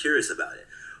genuinely curious about it.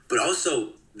 But also,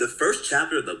 the first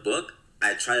chapter of the book,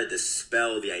 I try to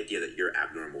dispel the idea that you're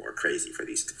abnormal or crazy for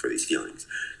these feelings.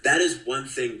 That is one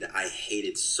thing that I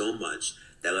hated so much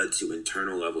that led to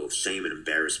internal level of shame and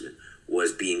embarrassment,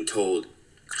 was being told,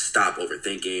 stop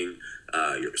overthinking,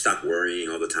 stop worrying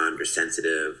all the time, you're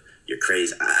sensitive, you're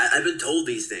crazy. I've been told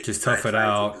these things. Just tough it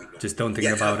out. Just don't think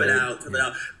about it. Tough it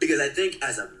out. Because I think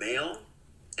as a male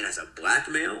and as a black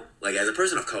male, like as a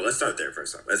person of color, let's start there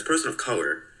first off. As a person of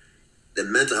color, the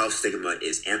mental health stigma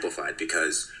is amplified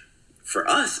because for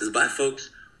us as black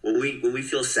folks, when we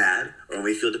feel sad or when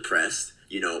we feel depressed,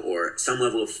 or some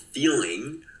level of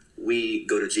feeling, we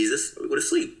go to Jesus or we go to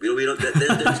sleep. We don't. There's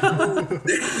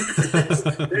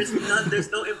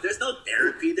no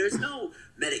therapy. There's no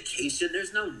medication.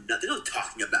 There's no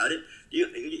talking about it.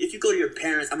 If you go to your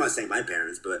parents, I'm not saying my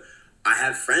parents, but I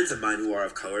have friends of mine who are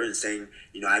of color and saying,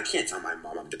 I can't tell my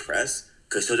mom I'm depressed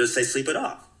because she'll just say sleep it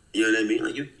off. You know what I mean?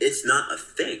 Like it's not a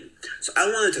thing. So I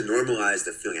wanted to normalize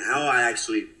the feeling. How I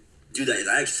actually do that is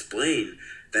I explain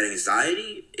that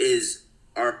anxiety is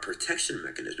our protection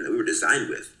mechanism that we were designed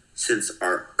with since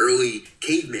our early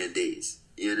caveman days.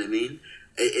 You know what I mean?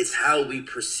 It's how we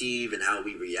perceive and how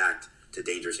we react to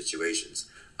dangerous situations.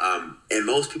 And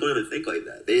most people don't even think like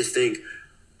that. They just think,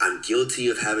 I'm guilty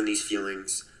of having these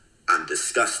feelings. I'm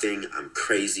disgusting. I'm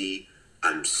crazy.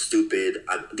 I'm stupid.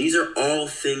 These are all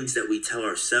things that we tell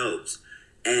ourselves.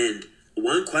 And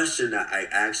one question that I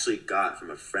actually got from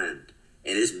a friend,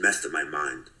 and it just messed up my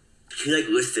mind. He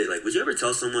listed, would you ever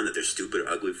tell someone that they're stupid or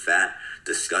ugly, fat,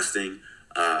 disgusting,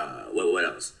 what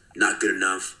else? Not good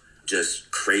enough,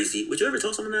 just crazy. Would you ever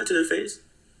tell someone that to their face?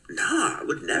 Nah, I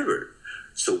would never.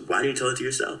 So why do you tell it to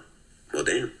yourself? Well,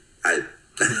 damn. I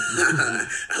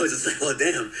was just like, well,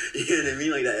 damn. You know what I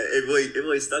mean? Like that. It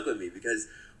really stuck with me because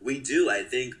we do. I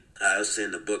think I was saying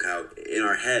in the book how in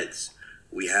our heads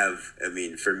we have. I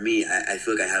mean, for me, I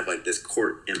feel like I have this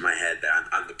court in my head that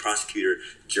I'm the prosecutor,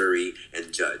 jury,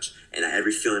 and judge, and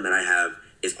every feeling that I have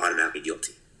is automatically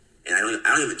guilty. And I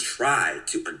don't even try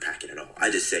to unpack it at all. I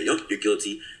just say, you're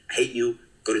guilty. I hate you.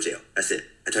 Go to jail. That's it.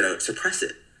 I try to suppress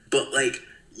it. But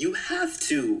you have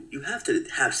to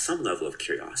have some level of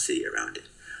curiosity around it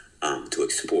to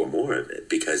explore more of it.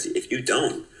 Because if you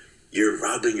don't, you're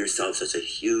robbing yourself such a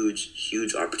huge,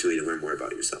 huge opportunity to learn more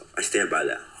about yourself. I stand by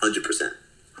that 100%.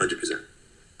 100%.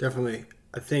 Definitely.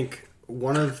 I think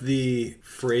one of the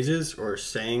phrases or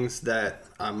sayings that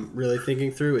I'm really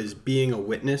thinking through is being a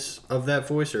witness of that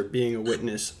voice or being a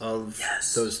witness of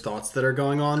those thoughts that are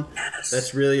going on. Yes.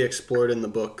 That's really explored in the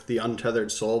book The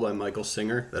Untethered Soul by Michael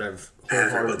Singer that I've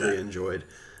wholeheartedly enjoyed.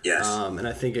 Yes. And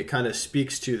I think it kind of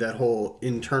speaks to that whole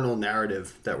internal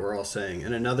narrative that we're all saying.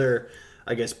 And another,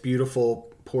 I guess,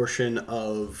 beautiful portion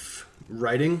of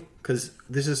writing, because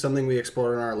this is something we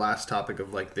explored in our last topic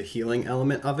of the healing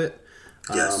element of it.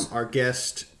 Yes. Our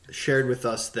guest shared with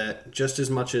us that just as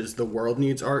much as the world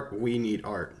needs art, we need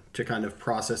art to kind of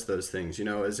process those things,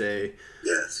 as a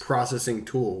processing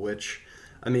tool, which,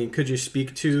 I mean, could you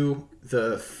speak to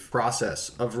the process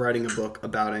of writing a book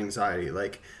about anxiety?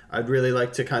 I'd really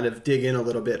like to kind of dig in a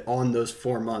little bit on those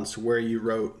 4 months where you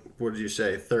wrote, what did you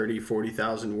say,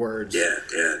 40,000 words. Yeah.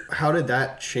 How did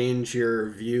that change your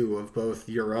view of both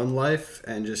your own life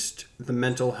and just the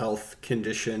mental health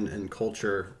condition and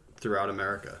culture throughout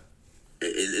America?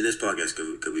 In this podcast,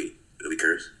 could we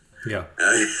curse? Yeah.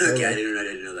 Okay, I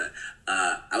didn't know that.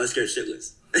 I was scared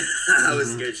shitless. I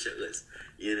was scared shitless.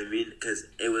 You know what I mean? Because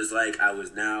it was like I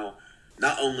was now,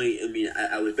 not only,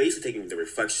 I was basically taking the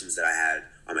reflections that I had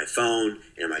on my phone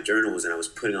and in my journals, and I was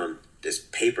putting on this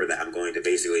paper that I'm going to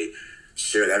basically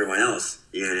share with everyone else.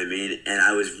 You know what I mean? And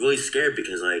I was really scared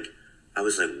because, like, I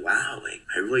was like, wow, like,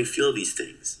 I really feel these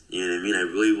things. You know what I mean? I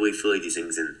really, really feel like these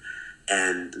things.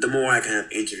 And the more I kind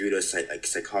of interviewed a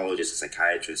psychologist, a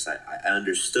psychiatrist, I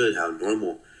understood how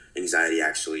normal anxiety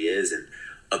actually is, and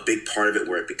a big part of it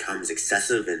where it becomes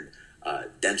excessive and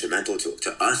detrimental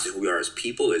to us and who we are as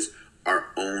people is our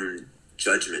own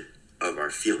judgment of our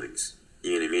feelings.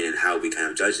 You know what I mean? And how we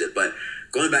kind of judged it. But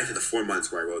going back to the 4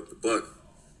 months where I wrote the book,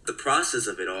 the process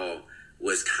of it all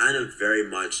was kind of very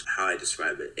much how I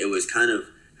describe it. It was kind of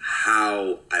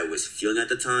how I was feeling at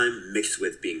the time, mixed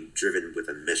with being driven with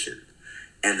a mission.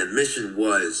 And the mission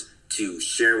was to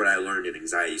share what I learned in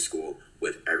anxiety school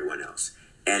with everyone else.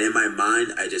 And in my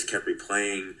mind, I just kept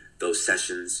replaying those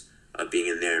sessions of being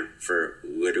in there for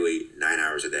literally 9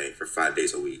 hours a day, for 5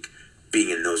 days a week, being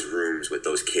in those rooms with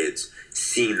those kids,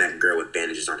 seeing that girl with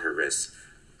bandages on her wrists.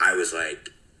 I was like,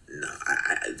 no,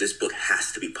 this book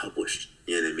has to be published.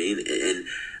 You know what I mean? And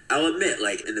I'll admit,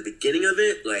 like, in the beginning of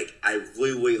it, like, I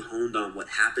really, really honed on what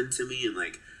happened to me and,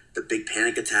 like, the big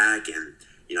panic attack. And,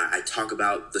 you know, I talk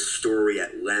about the story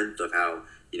at length of how,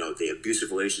 you know, the abusive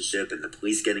relationship and the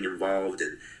police getting involved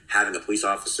and having a police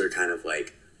officer kind of,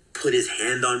 like, put his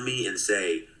hand on me and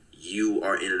say, you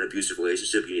are in an abusive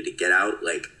relationship, you need to get out,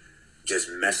 like, just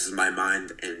messes my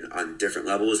mind and on different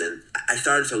levels. And I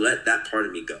started to let that part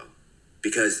of me go,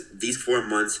 because these 4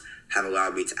 months have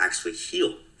allowed me to actually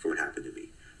heal from what happened to me.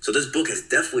 So this book has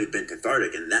definitely been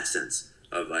cathartic in that sense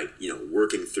of, like, you know,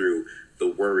 working through the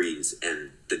worries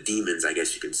and the demons, I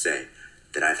guess you can say,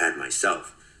 that I've had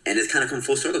myself. And it's kind of come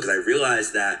full circle, because I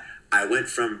realized that I went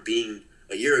from being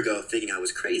a year ago thinking I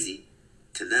was crazy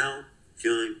to now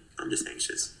feeling I'm just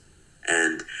anxious.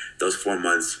 And those 4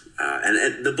 months,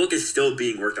 and the book is still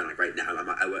being worked on, like, right now.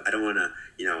 I don't want to,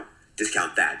 you know,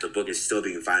 discount that. The book is still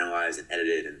being finalized and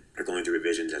edited and are going through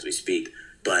revisions as we speak.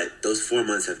 But those 4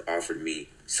 months have offered me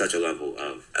such a level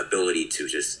of ability to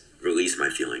just release my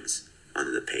feelings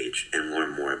onto the page and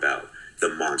learn more about the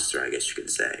monster, I guess you can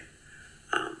say,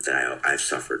 that I've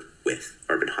suffered with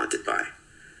or been haunted by.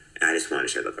 And I just want to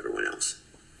share that with everyone else.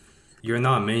 You're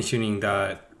not mentioning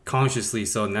that consciously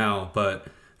so now, but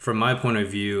from my point of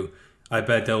view, I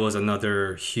bet that was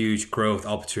another huge growth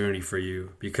opportunity for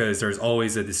you, because there's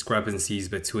always a discrepancies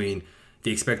between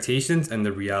the expectations and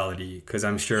the reality. Because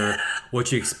I'm sure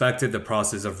what you expected, the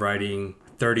process of writing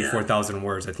 34,000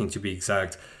 words, I think to be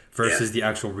exact, versus the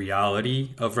actual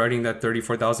reality of writing that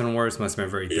 34,000 words must have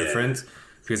been very different.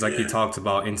 Because like you talked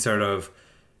about, instead of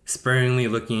sparingly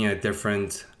looking at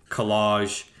different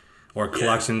collage or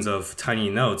collections of tiny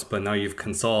notes, but now you've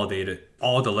consolidated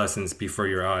all the lessons before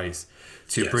your eyes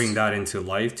to bring that into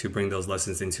life, to bring those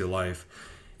lessons into life.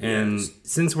 And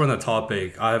since we're on the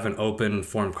topic, I have an open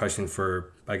form question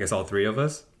for, I guess, all three of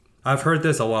us. I've heard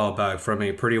this a while back from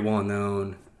a pretty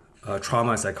well-known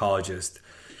trauma psychologist.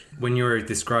 When you were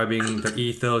describing the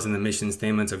ethos and the mission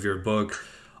statements of your book,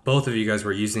 both of you guys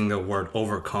were using the word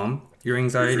overcome your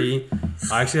anxiety.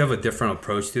 I actually have a different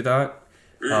approach to that.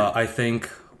 I think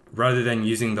rather than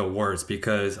using the words,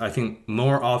 because I think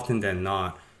more often than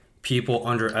not, people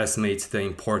underestimate the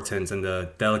importance and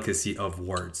the delicacy of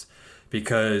words,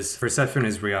 because perception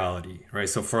is reality, right?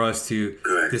 So for us to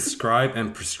describe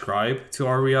and prescribe to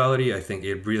our reality, I think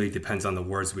it really depends on the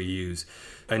words we use.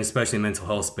 And especially in mental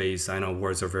health space, I know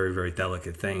words are a very, very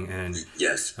delicate thing. And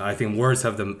I think words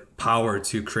have the power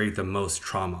to create the most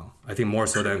trauma. I think more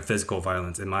so than physical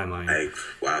violence in my mind.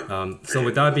 So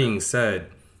with that being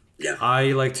said,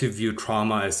 I like to view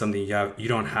trauma as something you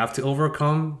don't have to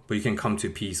overcome, but you can come to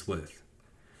peace with,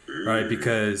 right?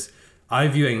 Because I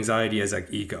view anxiety as like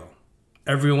ego.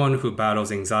 Everyone who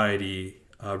battles anxiety,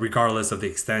 regardless of the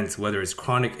extent, whether it's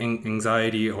chronic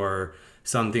anxiety or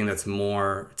something that's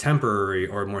more temporary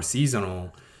or more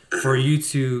seasonal, for you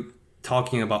to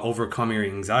talking about overcoming your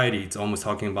anxiety, it's almost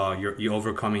talking about you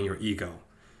overcoming your ego.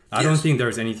 I don't think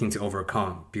there's anything to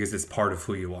overcome, because it's part of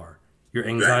who you are. Your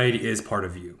anxiety is part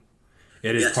of you.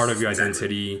 It is part of your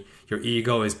identity. Your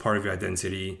ego is part of your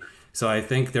identity. So I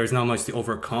think there's not much to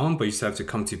overcome, but you just have to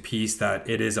come to peace that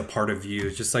it is a part of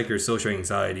you. Just like your social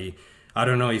anxiety, I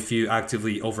don't know if you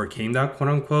actively overcame that, quote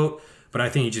unquote, but I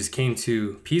think you just came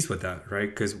to peace with that, right?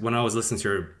 Because when I was listening to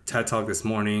your TED Talk this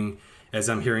morning, as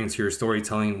I'm hearing to your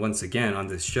storytelling once again on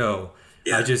this show,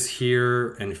 I just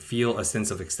hear and feel a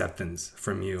sense of acceptance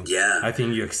from you. Yeah. I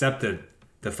think you accepted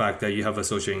the fact that you have a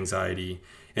social anxiety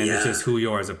and it's just who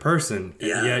you are as a person.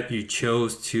 And yet you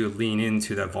chose to lean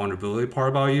into that vulnerability part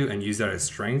about you and use that as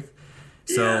strength.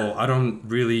 So I don't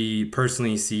really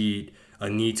personally see a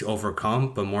need to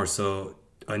overcome, but more so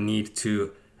a need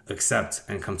to accept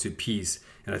and come to peace.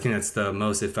 And I think that's the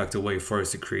most effective way for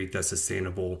us to create that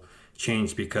sustainable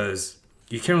change, because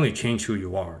you can't really change who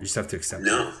you are. You just have to accept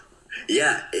it.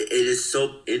 Yeah, it is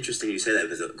so interesting you say that,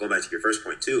 because going back to your first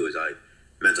point too, is like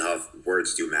mental health,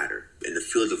 words do matter. In the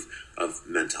field of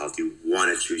mental health, you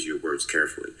want to choose your words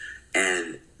carefully.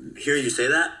 And hearing you say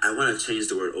that, I want to change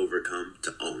the word overcome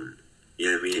to own.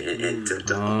 You know what I mean? And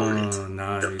to own it.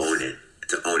 Nice.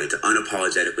 To own it, to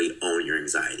unapologetically own your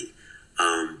anxiety.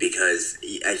 Because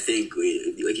I think,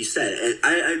 like you said, and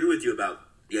I agree with you about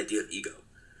the idea of ego.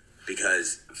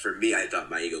 Because for me, I thought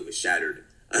my ego was shattered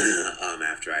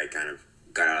after I kind of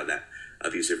got out of that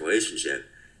abusive relationship.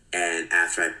 And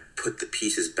after I put the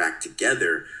pieces back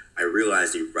together, I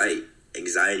realized you're right.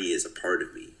 Anxiety is a part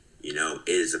of me. You know,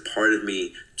 it is a part of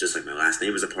me, just like my last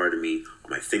name is a part of me, or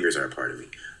my fingers are a part of me.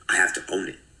 I have to own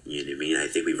it. You know what I mean? I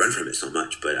think we run from it so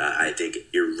much, but I think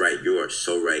you're right. You are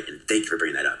so right. And thank you for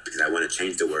bringing that up, because I want to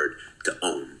change the word to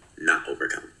own, not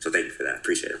overcome. So thank you for that.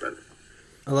 Appreciate it, brother.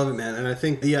 I love it, man. And I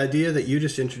think the idea that you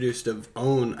just introduced of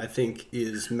own, I think,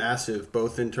 is massive,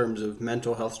 both in terms of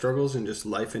mental health struggles and just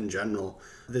life in general.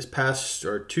 This past,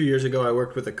 or 2 years ago, I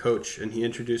worked with a coach, and he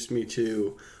introduced me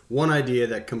to one idea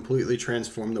that completely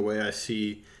transformed the way I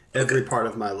see every part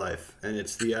of my life. And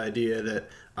it's the idea that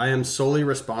I am solely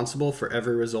responsible for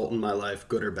every result in my life,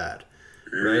 good or bad.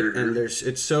 Right? And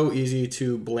it's so easy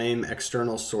to blame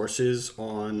external sources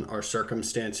on our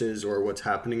circumstances or what's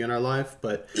happening in our life.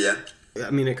 But I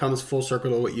mean, it comes full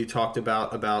circle to what you talked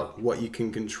about what you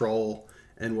can control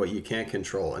and what you can't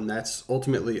control. And that's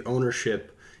ultimately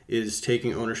ownership, is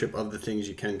taking ownership of the things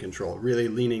you can control, really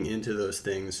leaning into those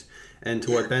things. And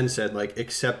to what Ben said, like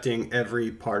accepting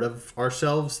every part of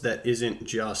ourselves that isn't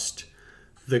just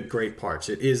the great parts.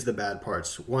 It is the bad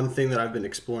parts. One thing that I've been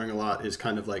exploring a lot is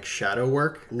kind of like shadow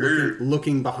work,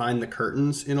 looking behind the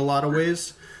curtains in a lot of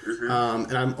ways.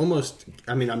 And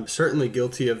I'm certainly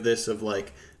guilty of this, of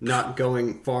like not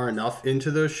going far enough into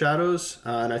those shadows.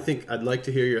 And I think I'd like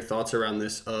to hear your thoughts around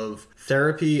this, of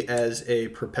therapy as a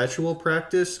perpetual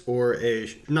practice, or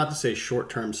not to say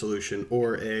short-term solution,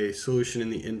 or a solution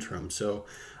in the interim. So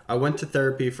I went to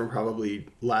therapy from probably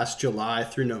last July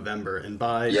through November. And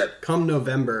come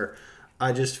November,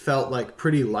 I just felt like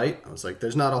pretty light. I was like,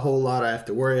 there's not a whole lot I have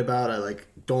to worry about. I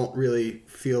don't really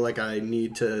feel like I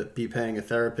need to be paying a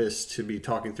therapist to be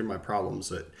talking through my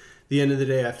problems. At the end of the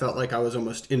day, I felt like I was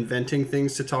almost inventing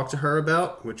things to talk to her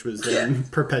about, which was then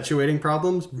perpetuating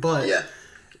problems. But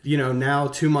you know, now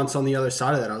 2 months on the other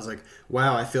side of that, I was like,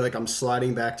 wow, I feel like I'm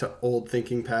sliding back to old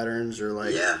thinking patterns, or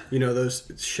you know,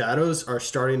 those shadows are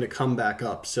starting to come back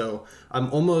up. So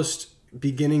I'm almost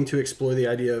beginning to explore the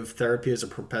idea of therapy as a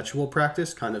perpetual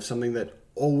practice, kind of something that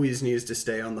always needs to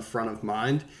stay on the front of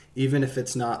mind, even if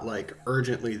it's not like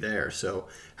urgently there. So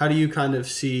how do you kind of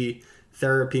see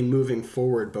therapy moving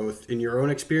forward, both in your own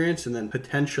experience and then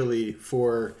potentially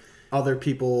for other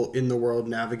people in the world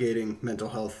navigating mental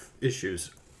health issues?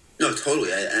 No,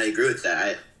 totally. I agree with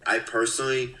that. I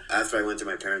personally, after I went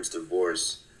through my parents'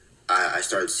 divorce, I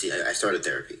started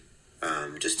therapy,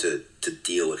 just to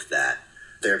deal with that.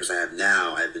 The therapist I have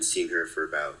now, I've been seeing her for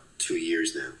about 2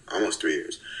 years now, almost 3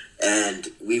 years. And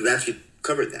we've actually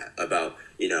covered that about,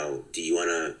 you know, do you want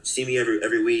to see me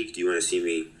every week? Do you want to see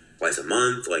me twice a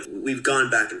month? Like, we've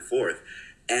gone back and forth.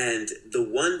 And the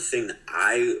one thing that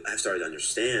I have started to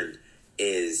understand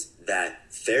is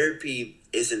that therapy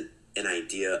isn't an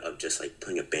idea of just like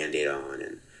putting a Band-Aid on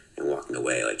and walking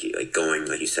away, like going,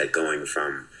 like you said, going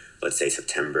from, let's say,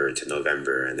 September to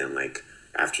November, and then like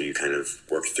after you kind of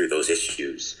work through those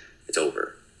issues, it's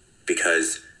over.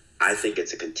 Because I think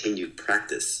it's a continued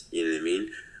practice, you know what I mean?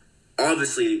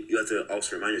 Obviously, you have to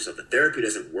also remind yourself that therapy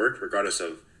doesn't work regardless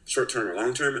of short-term or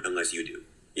long-term unless you do.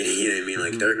 You know what I mean?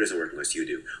 Like, therapy doesn't work unless you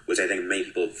do, which I think many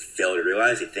people fail to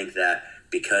realize. They think that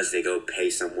because they go pay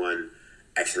someone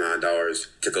X amount of dollars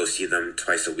to go see them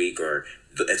twice a week, or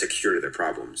it's a cure to their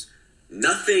problems.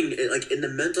 Nothing, like in the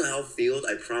mental health field,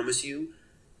 I promise you,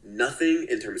 nothing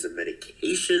in terms of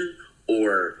medication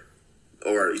or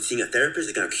seeing a therapist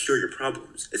is going to cure your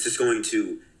problems. It's just going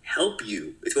to help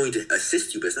you. It's going to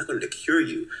assist you, but it's not going to cure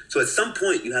you. So at some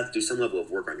point, you have to do some level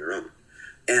of work on your own.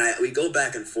 And we go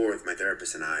back and forth, my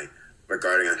therapist and I,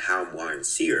 regarding on how I'm wanting to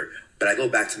see her. But I go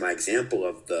back to my example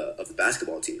of the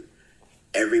basketball team.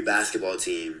 Every basketball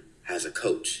team has a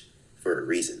coach for a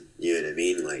reason. You know what I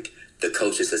mean? Like, the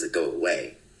coach just doesn't go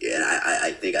away. And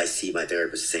I think I see my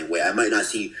therapist the same way. I might not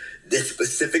see this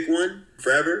specific one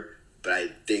forever, but I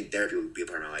think therapy will be a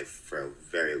part of my life for a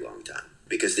very long time.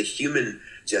 Because the human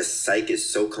just psyche is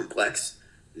so complex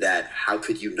that how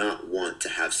could you not want to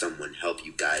have someone help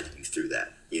you, guide you through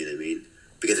that? You know what I mean?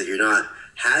 Because if you're not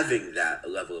having that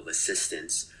level of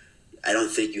assistance, I don't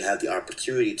think you have the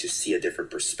opportunity to see a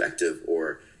different perspective,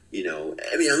 or, you know,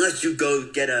 I mean, unless you go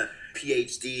get a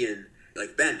PhD in,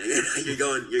 like, Ben, you're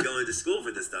going to school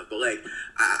for this stuff. But, like,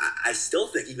 I still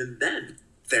think even then,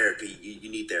 therapy, you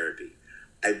need therapy.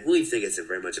 I really think it's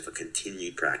very much of a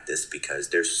continued practice, because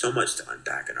there's so much to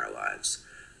unpack in our lives.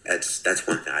 That's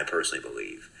one thing I personally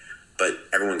believe. But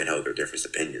everyone can have their different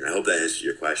opinion. I hope that answers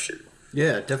your question.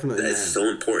 Yeah, definitely. That's so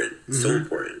important. So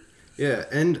important. Yeah,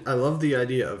 and I love the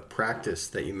idea of practice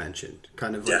that you mentioned.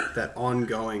 Kind of like that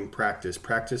ongoing practice.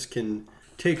 Practice can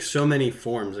take so many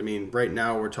forms. I mean, right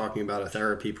now we're talking about a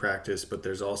therapy practice, but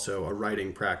there's also a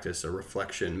writing practice, a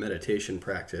reflection, meditation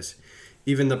practice.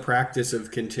 Even the practice of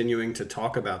continuing to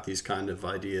talk about these kind of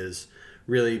ideas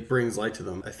really brings light to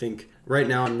them. I think right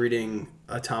now I'm reading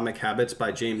Atomic Habits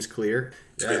by James Clear.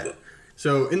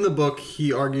 So in the book,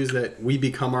 he argues that we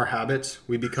become our habits.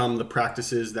 We become the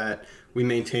practices that we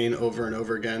maintain over and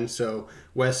over again. So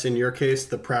Wes, in your case,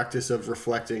 the practice of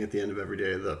reflecting at the end of every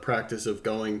day, the practice of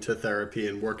going to therapy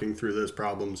and working through those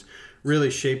problems really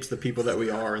shapes the people that we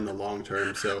are in the long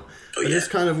term. So I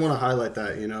just kind of want to highlight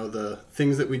that, you know, the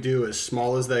things that we do, as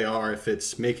small as they are, if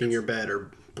it's making your bed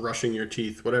or brushing your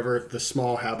teeth, whatever the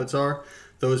small habits are,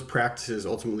 those practices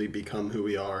ultimately become who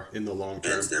we are in the long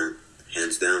term.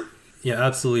 Hands down. Yeah,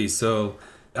 absolutely. So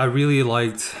I really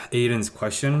liked Aiden's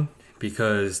question,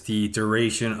 because the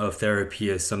duration of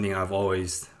therapy is something I've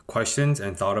always questioned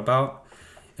and thought about.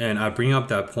 And I bring up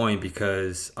that point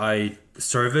because I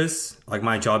service, like,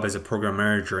 my job as a program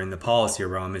manager in the policy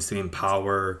realm is to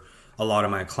empower a lot of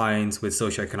my clients with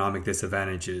socioeconomic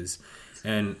disadvantages.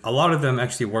 And a lot of them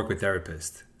actually work with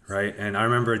therapists, right? And I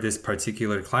remember this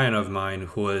particular client of mine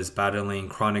who was battling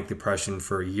chronic depression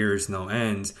for years, no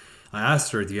end. I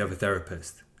asked her, do you have a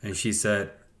therapist? And she said,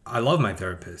 I love my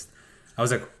therapist. I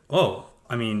was like, oh,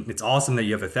 I mean, it's awesome that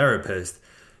you have a therapist,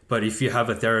 but if you have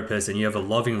a therapist and you have a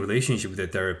loving relationship with a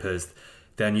therapist,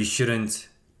 then you shouldn't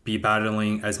be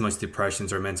battling as much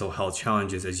depressions or mental health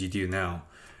challenges as you do now.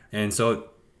 And so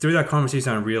through that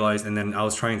conversation, I realized, and then I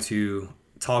was trying to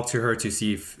talk to her to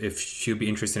see if she'd be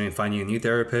interested in finding a new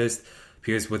therapist,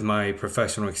 because with my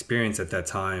professional experience at that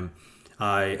time,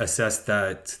 I assessed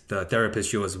that the therapist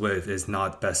she was with is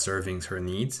not best serving her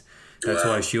needs. That's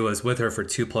why she was with her for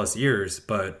 2+ years,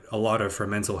 but a lot of her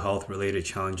mental health related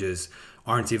challenges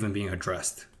aren't even being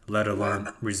addressed, let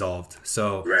alone resolved.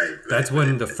 So that's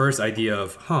when the first idea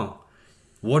of,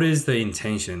 what is the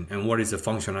intention and what is the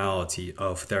functionality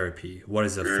of therapy? What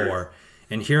is it for?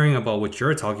 And hearing about what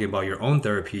you're talking about, your own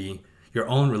therapy, your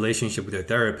own relationship with your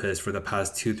therapist for the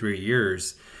past 2-3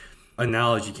 years,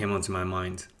 analogy came onto my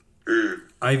mind.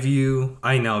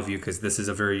 I now view, because this is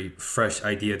a very fresh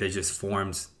idea that just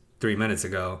formed 3 minutes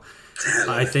ago,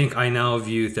 I think I now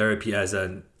view therapy as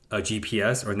a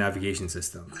GPS or navigation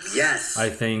system. Yes. I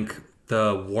think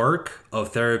the work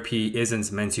of therapy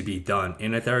isn't meant to be done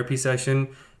in a therapy session,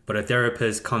 but a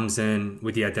therapist comes in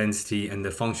with the identity and the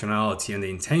functionality and the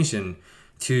intention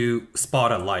to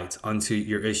spot a light onto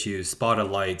your issues, spot a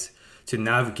light to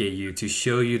navigate you, to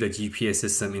show you the GPS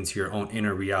system into your own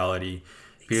inner reality.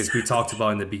 Because we talked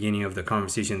about in the beginning of the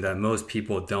conversation that most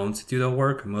people don't do the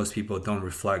work, most people don't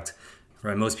reflect,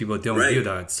 right? Most people don't do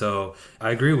that. So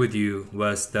I agree with you,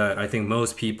 Wes, that I think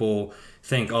most people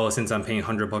think, oh, since I'm paying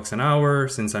 $100 an hour,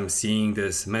 since I'm seeing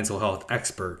this mental health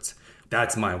expert,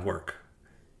 that's my work.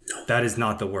 No. That is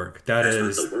not the work.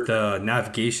 That's the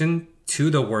navigation to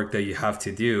the work that you have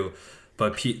to do.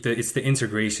 But it's the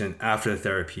integration after the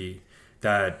therapy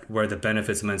that where the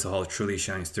benefits of mental health truly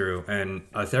shines through. And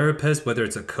a therapist, whether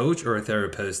it's a coach or a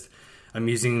therapist, I'm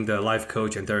using the life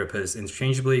coach and therapist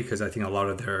interchangeably because I think a lot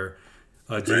of their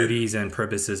duties and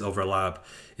purposes overlap,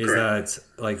 is that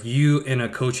like you in a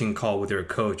coaching call with your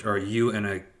coach or you in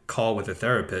a call with a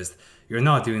therapist, you're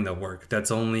not doing the work. That's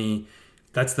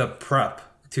the prep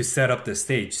to set up the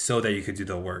stage so that you could do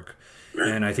the work.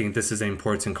 And I think this is an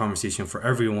important conversation for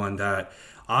everyone that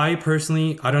I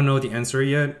personally, I don't know the answer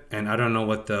yet, and I don't know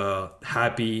what the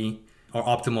happy or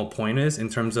optimal point is in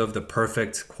terms of the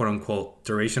perfect quote unquote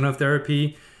duration of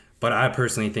therapy. But I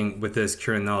personally think with this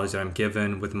current knowledge that I'm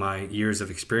given with my years of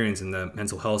experience in the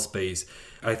mental health space,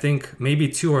 I think maybe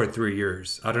 2 or 3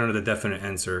 years. I don't know the definite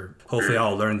answer. Hopefully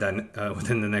I'll learn that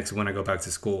within the next, when I go back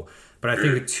to school. But I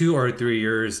think 2 or 3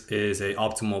 years is a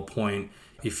optimal point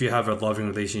if you have a loving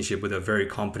relationship with a very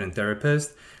competent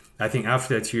therapist. I think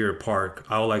after that 2-year part,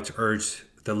 I would like to urge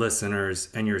the listeners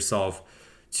and yourself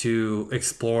to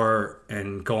explore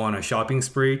and go on a shopping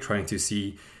spree, trying to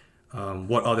see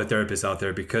what other therapists out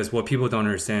there, because what people don't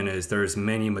understand is there's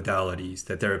many modalities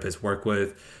that therapists work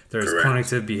with. There's Correct.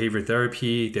 cognitive behavior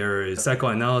therapy, there is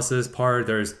psychoanalysis part,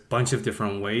 there's a bunch of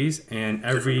different ways, and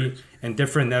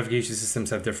different navigation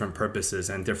systems have different purposes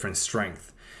and different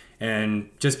strength. And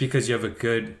just because you have a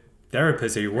good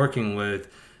therapist that you're working with,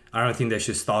 I don't think that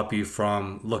should stop you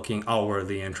from looking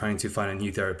outwardly and trying to find a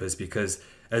new therapist, because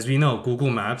as we know, Google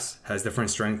Maps has different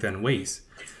strength and Waze.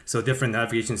 So different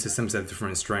navigation systems have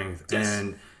different strength. Yes.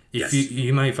 And if Yes.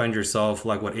 you might find yourself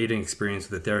like what Aiden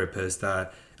experienced with a therapist,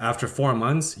 that after 4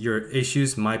 months, your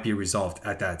issues might be resolved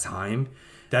at that time.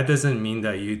 That doesn't mean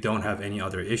that you don't have any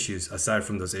other issues aside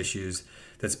from those issues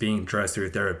that's being addressed through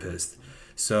your therapist.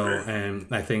 So, and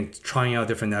I think trying out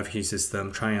different navigation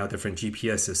systems, trying out different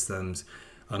GPS systems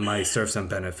might serve some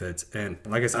benefits. And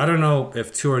like I said, I don't know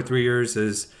if 2 or 3 years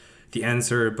is the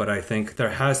answer, but I think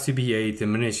there has to be a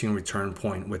diminishing return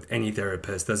point with any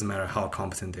therapist, doesn't matter how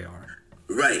competent they are.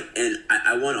 Right, and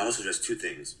I want to also address 2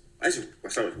 things. I'll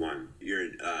start with one. You're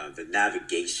the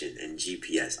navigation and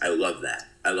GPS. I love that.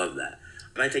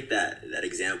 If I take that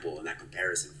example and that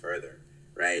comparison further,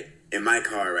 right? In my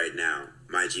car right now,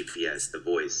 my GPS, the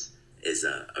voice, is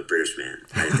a British man.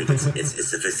 I think it's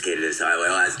sophisticated as hell.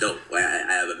 Well, that's dope. Like,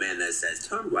 I have a man that says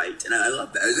turn right, and I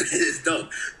love that. It's dope.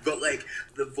 But like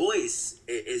the voice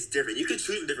is different. You can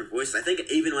choose from different voices. I think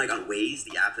even like on Waze,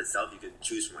 the app itself, you can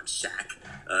choose from like Shaq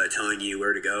telling you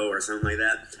where to go or something like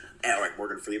that. Or like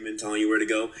Morgan Freeman telling you where to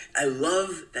go. I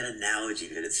love that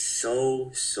analogy, and it's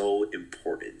so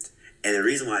important. And the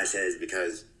reason why I say it is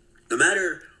because no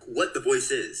matter what the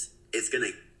voice is, it's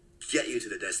gonna get you to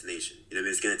the destination. You know what I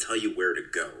mean? It's going to tell you where to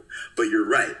go. But you're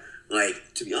right.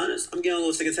 Like, to be honest, I'm getting a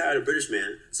little sick and tired of British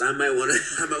man, so I might want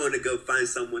to go find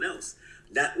someone else.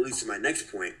 That leads to my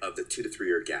next point of the 2 to 3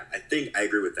 year gap. I think I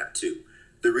agree with that too.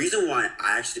 The reason why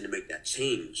I actually didn't make that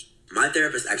change, my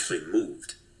therapist actually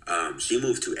moved. She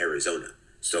moved to Arizona.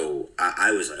 So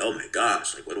I was like, oh my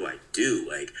gosh, like, what do I do?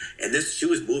 Like, and she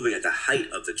was moving at the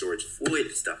height of the George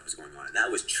Floyd stuff was going on. And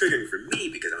that was triggering for me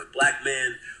because I'm a black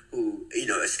man who,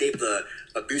 escaped the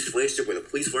abusive relationship where the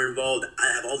police were involved.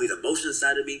 I have all these emotions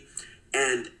inside of me.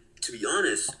 And to be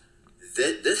honest,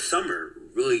 this summer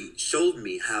really showed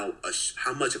me how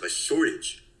much of a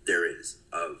shortage there is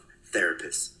of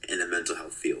therapists in the mental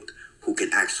health field who can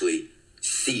actually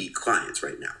see clients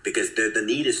right now. Because the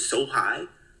need is so high,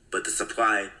 but the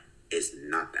supply is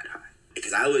not that high.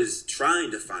 Because I was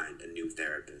trying to find a new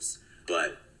therapist,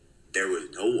 but there was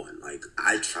no one. Like,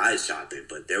 I tried shopping,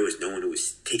 but there was no one who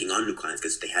was taking on new clients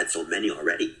because they had so many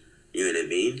already. You know what I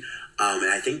mean? And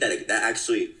I think that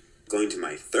actually, going to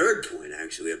my third point,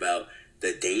 actually, about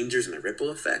the dangers and the ripple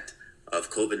effect of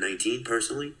COVID-19,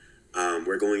 personally,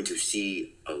 we're going to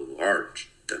see a large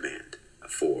demand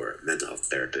for mental health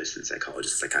therapists and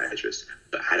psychologists, psychiatrists.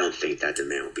 But I don't think that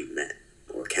demand will be met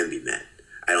or can be met.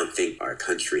 I don't think our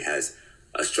country has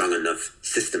a strong enough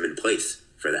system in place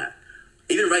for that.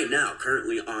 Even right now,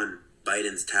 currently on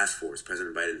Biden's task force,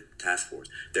 President Biden's task force,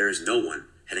 there is no one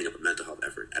heading up a mental health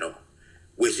effort at all,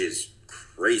 which is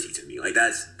crazy to me. Like,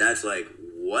 that's like,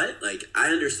 what? Like, I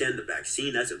understand the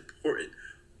vaccine, that's important,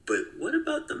 but what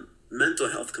about the mental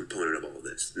health component of all of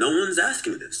this? No one's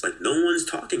asking this. Like, no one's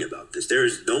talking about this. There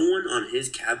is no one on his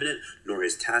cabinet nor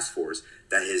his task force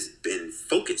that has been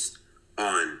focused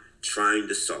on trying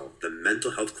to solve the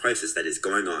mental health crisis that is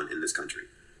going on in this country.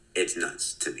 It's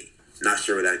nuts to me. Not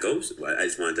sure where that goes, but I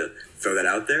just wanted to throw that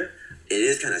out there. It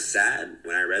is kind of sad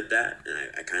when I read that, and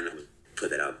I kind of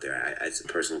put that out there. It's a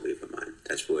personal belief of mine.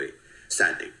 That's really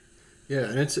saddening. Yeah,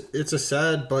 and it's a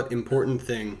sad but important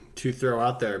thing to throw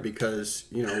out there because,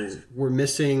 we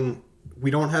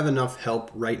don't have enough help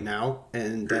right now,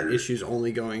 and that issue's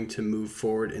only going to move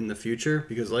forward in the future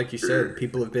because, like you said,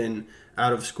 people have been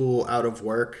out of school, out of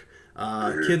work.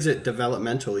 Kids at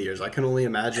developmental years. I can only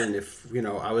imagine if,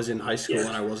 I was in high school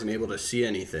and I wasn't able to see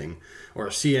anything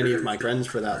or see any of my friends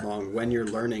for that long when you're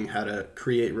learning how to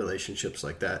create relationships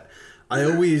like that. I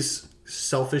always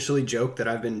selfishly joke that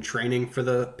I've been training for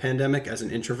the pandemic as an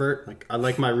introvert. Like, I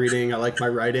like my reading, I like my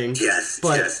writing.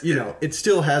 But it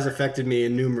still has affected me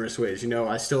in numerous ways.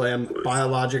 I still am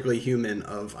biologically human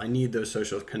I need those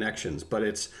social connections, but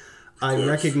I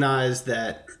recognize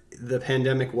that the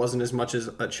pandemic wasn't as much as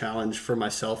a challenge for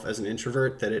myself as an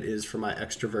introvert that it is for my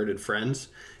extroverted friends.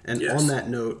 And on that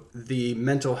note, the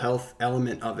mental health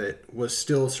element of it was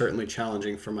still certainly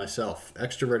challenging for myself.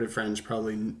 Extroverted friends,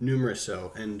 probably numerous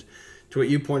so. And to what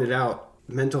you pointed out,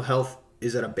 mental health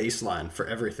is at a baseline for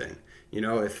everything. You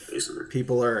know, if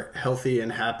people are healthy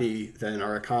and happy, then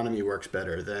our economy works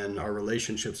better, then our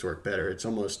relationships work better. It's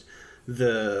almost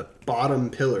the bottom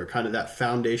pillar, kind of that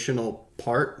foundational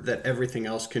part that everything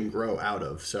else can grow out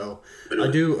of. So I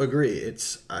do agree.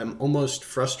 I'm almost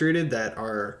frustrated that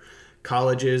our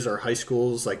colleges or high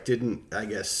schools didn't, I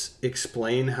guess,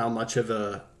 explain how much of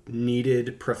a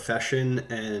needed profession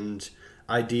and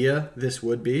idea this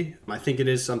would be. I think it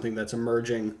is something that's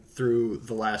emerging through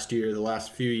the last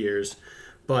few years.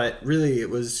 But really, it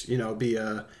was, be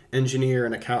a engineer,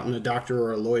 an accountant, a doctor,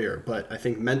 or a lawyer. But I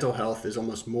think mental health is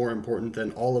almost more important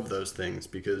than all of those things,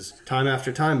 because time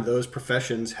after time, those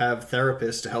professions have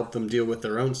therapists to help them deal with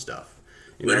their own stuff.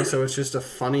 So it's just a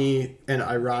funny and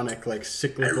ironic,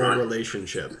 cyclical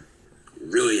relationship. It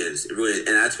really is. It really is.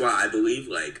 And that's why I believe,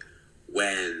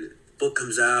 when the book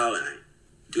comes out and I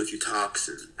do a few talks,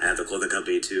 and I have the clothing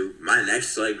company too. My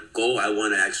next goal, I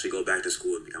want to actually go back to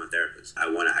school and become a therapist. I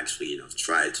want to actually,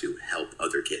 try to help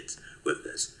other kids with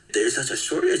this. There's such a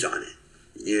shortage on it.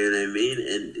 You know what I mean?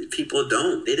 And people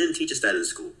they didn't teach us that in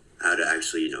school, how to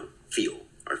actually, feel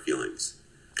our feelings.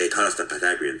 They taught us the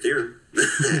Pythagorean theorem.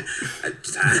 I'm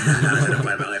not going to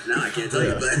apply my life now, I can't tell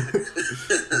you,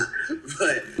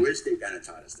 but wish they kind of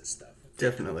taught us this stuff.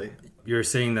 Definitely. You're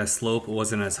saying that slope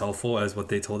wasn't as helpful as what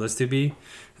they told us to be?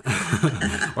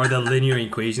 Or the linear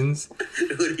equations?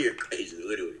 Linear equations,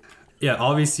 literally. Yeah,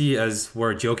 obviously, as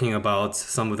we're joking about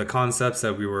some of the concepts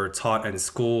that we were taught in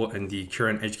school and the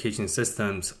current education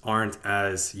systems aren't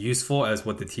as useful as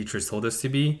what the teachers told us to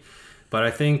be. But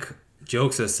I think,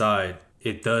 jokes aside,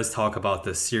 it does talk about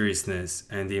the seriousness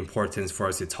and the importance for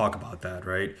us to talk about that,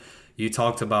 right? You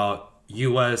talked about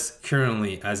U.S.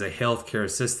 currently as a healthcare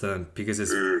system, because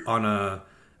it's on a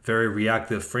very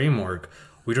reactive framework.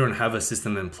 We don't have a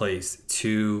system in place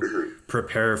to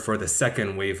prepare for the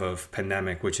second wave of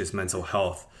pandemic, which is mental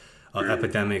health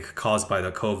epidemic caused by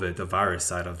the COVID, the virus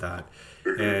side of that.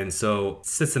 And so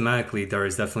systematically, there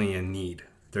is definitely a need.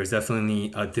 There's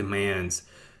definitely a demand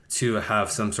to have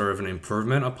some sort of an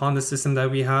improvement upon the system that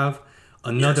we have.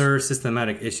 Another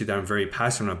systematic issue that I'm very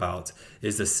passionate about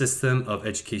is the system of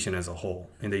education as a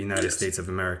whole in the United States of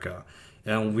America.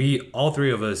 And all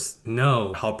three of us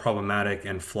know how problematic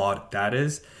and flawed that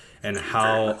is, and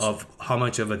how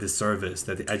much of a disservice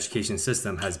that the education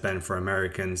system has been for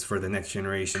Americans, for the next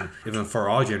generation, even for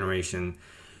our generation.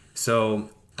 So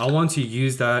I want to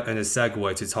use that as a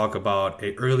segue to talk about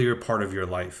an earlier part of your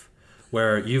life,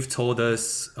 where you've told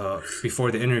us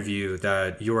before the interview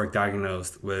that you were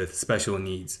diagnosed with special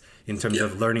needs in terms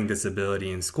of learning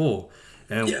disability in school.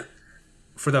 And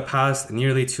for the past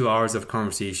nearly 2 hours of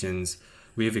conversations,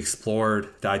 we've explored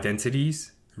the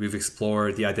identities, we've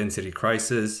explored the identity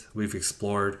crisis, we've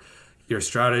explored your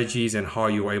strategies and how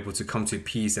you were able to come to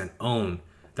peace and own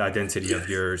the identity of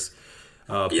yours.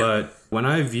 But when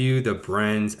I view the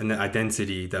brand and the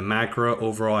identity, the macro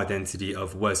overall identity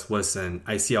of Wes Woodson,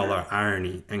 I see a lot of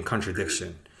irony and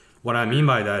contradiction. What I mean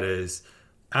by that is,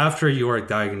 after you were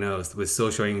diagnosed with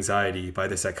social anxiety by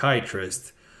the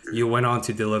psychiatrist, you went on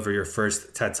to deliver your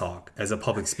first TED Talk as a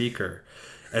public speaker.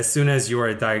 As soon as you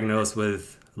were diagnosed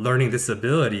with learning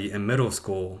disability in middle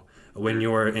school, when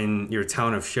you were in your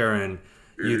town of Sharon,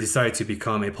 you decided to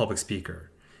become a public speaker.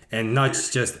 And not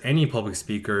just any public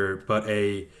speaker, but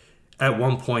at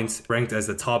one point ranked as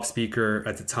the top speaker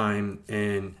at the time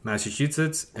in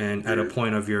Massachusetts. And at a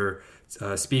point of your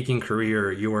speaking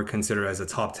career, you were considered as a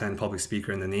top 10 public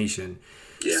speaker in the nation.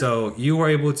 So you were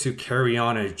able to carry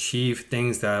on and achieve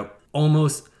things that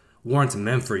almost weren't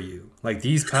meant for you. Like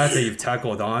these paths that you've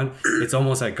tackled on, it's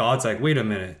almost like God's like, wait a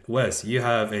minute, Wes, you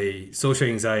have a social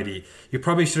anxiety. You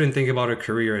probably shouldn't think about a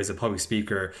career as a public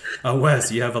speaker.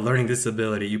 Wes, you have a learning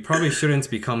disability. You probably shouldn't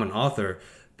become an author,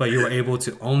 but you were able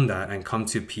to own that and come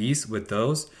to peace with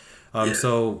those.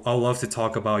 So I'd love to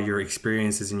talk about your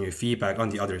experiences and your feedback on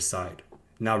the other side.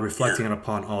 Now reflecting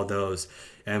upon all those,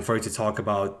 and for you to talk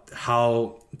about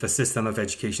how the system of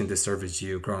education disserviced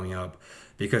you growing up.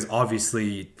 Because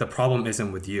obviously the problem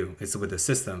isn't with you, it's with the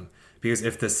system. Because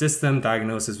if the system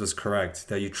diagnosis was correct,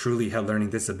 that you truly had learning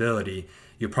disability,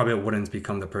 you probably wouldn't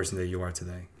become the person that you are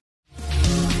today.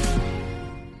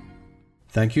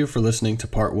 Thank you for listening to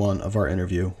part 1 of our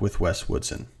interview with Wes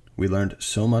Woodson. We learned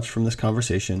so much from this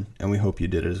conversation, and we hope you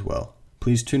did it as well.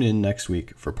 Please tune in next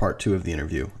week for part 2 of the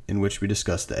interview, in which we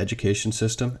discuss the education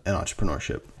system and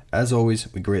entrepreneurship. As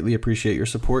always, we greatly appreciate your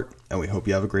support, and we hope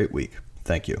you have a great week.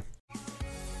 Thank you.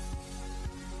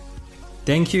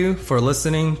 Thank you for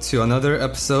listening to another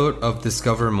episode of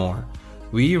Discover More.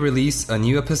 We release a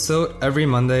new episode every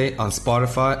Monday on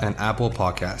Spotify and Apple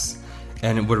Podcasts,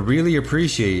 and would really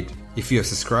appreciate if you have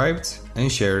subscribed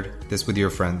and shared this with your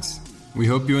friends. We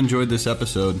hope you enjoyed this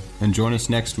episode and join us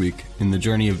next week in the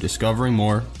journey of discovering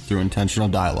more through intentional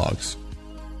dialogues.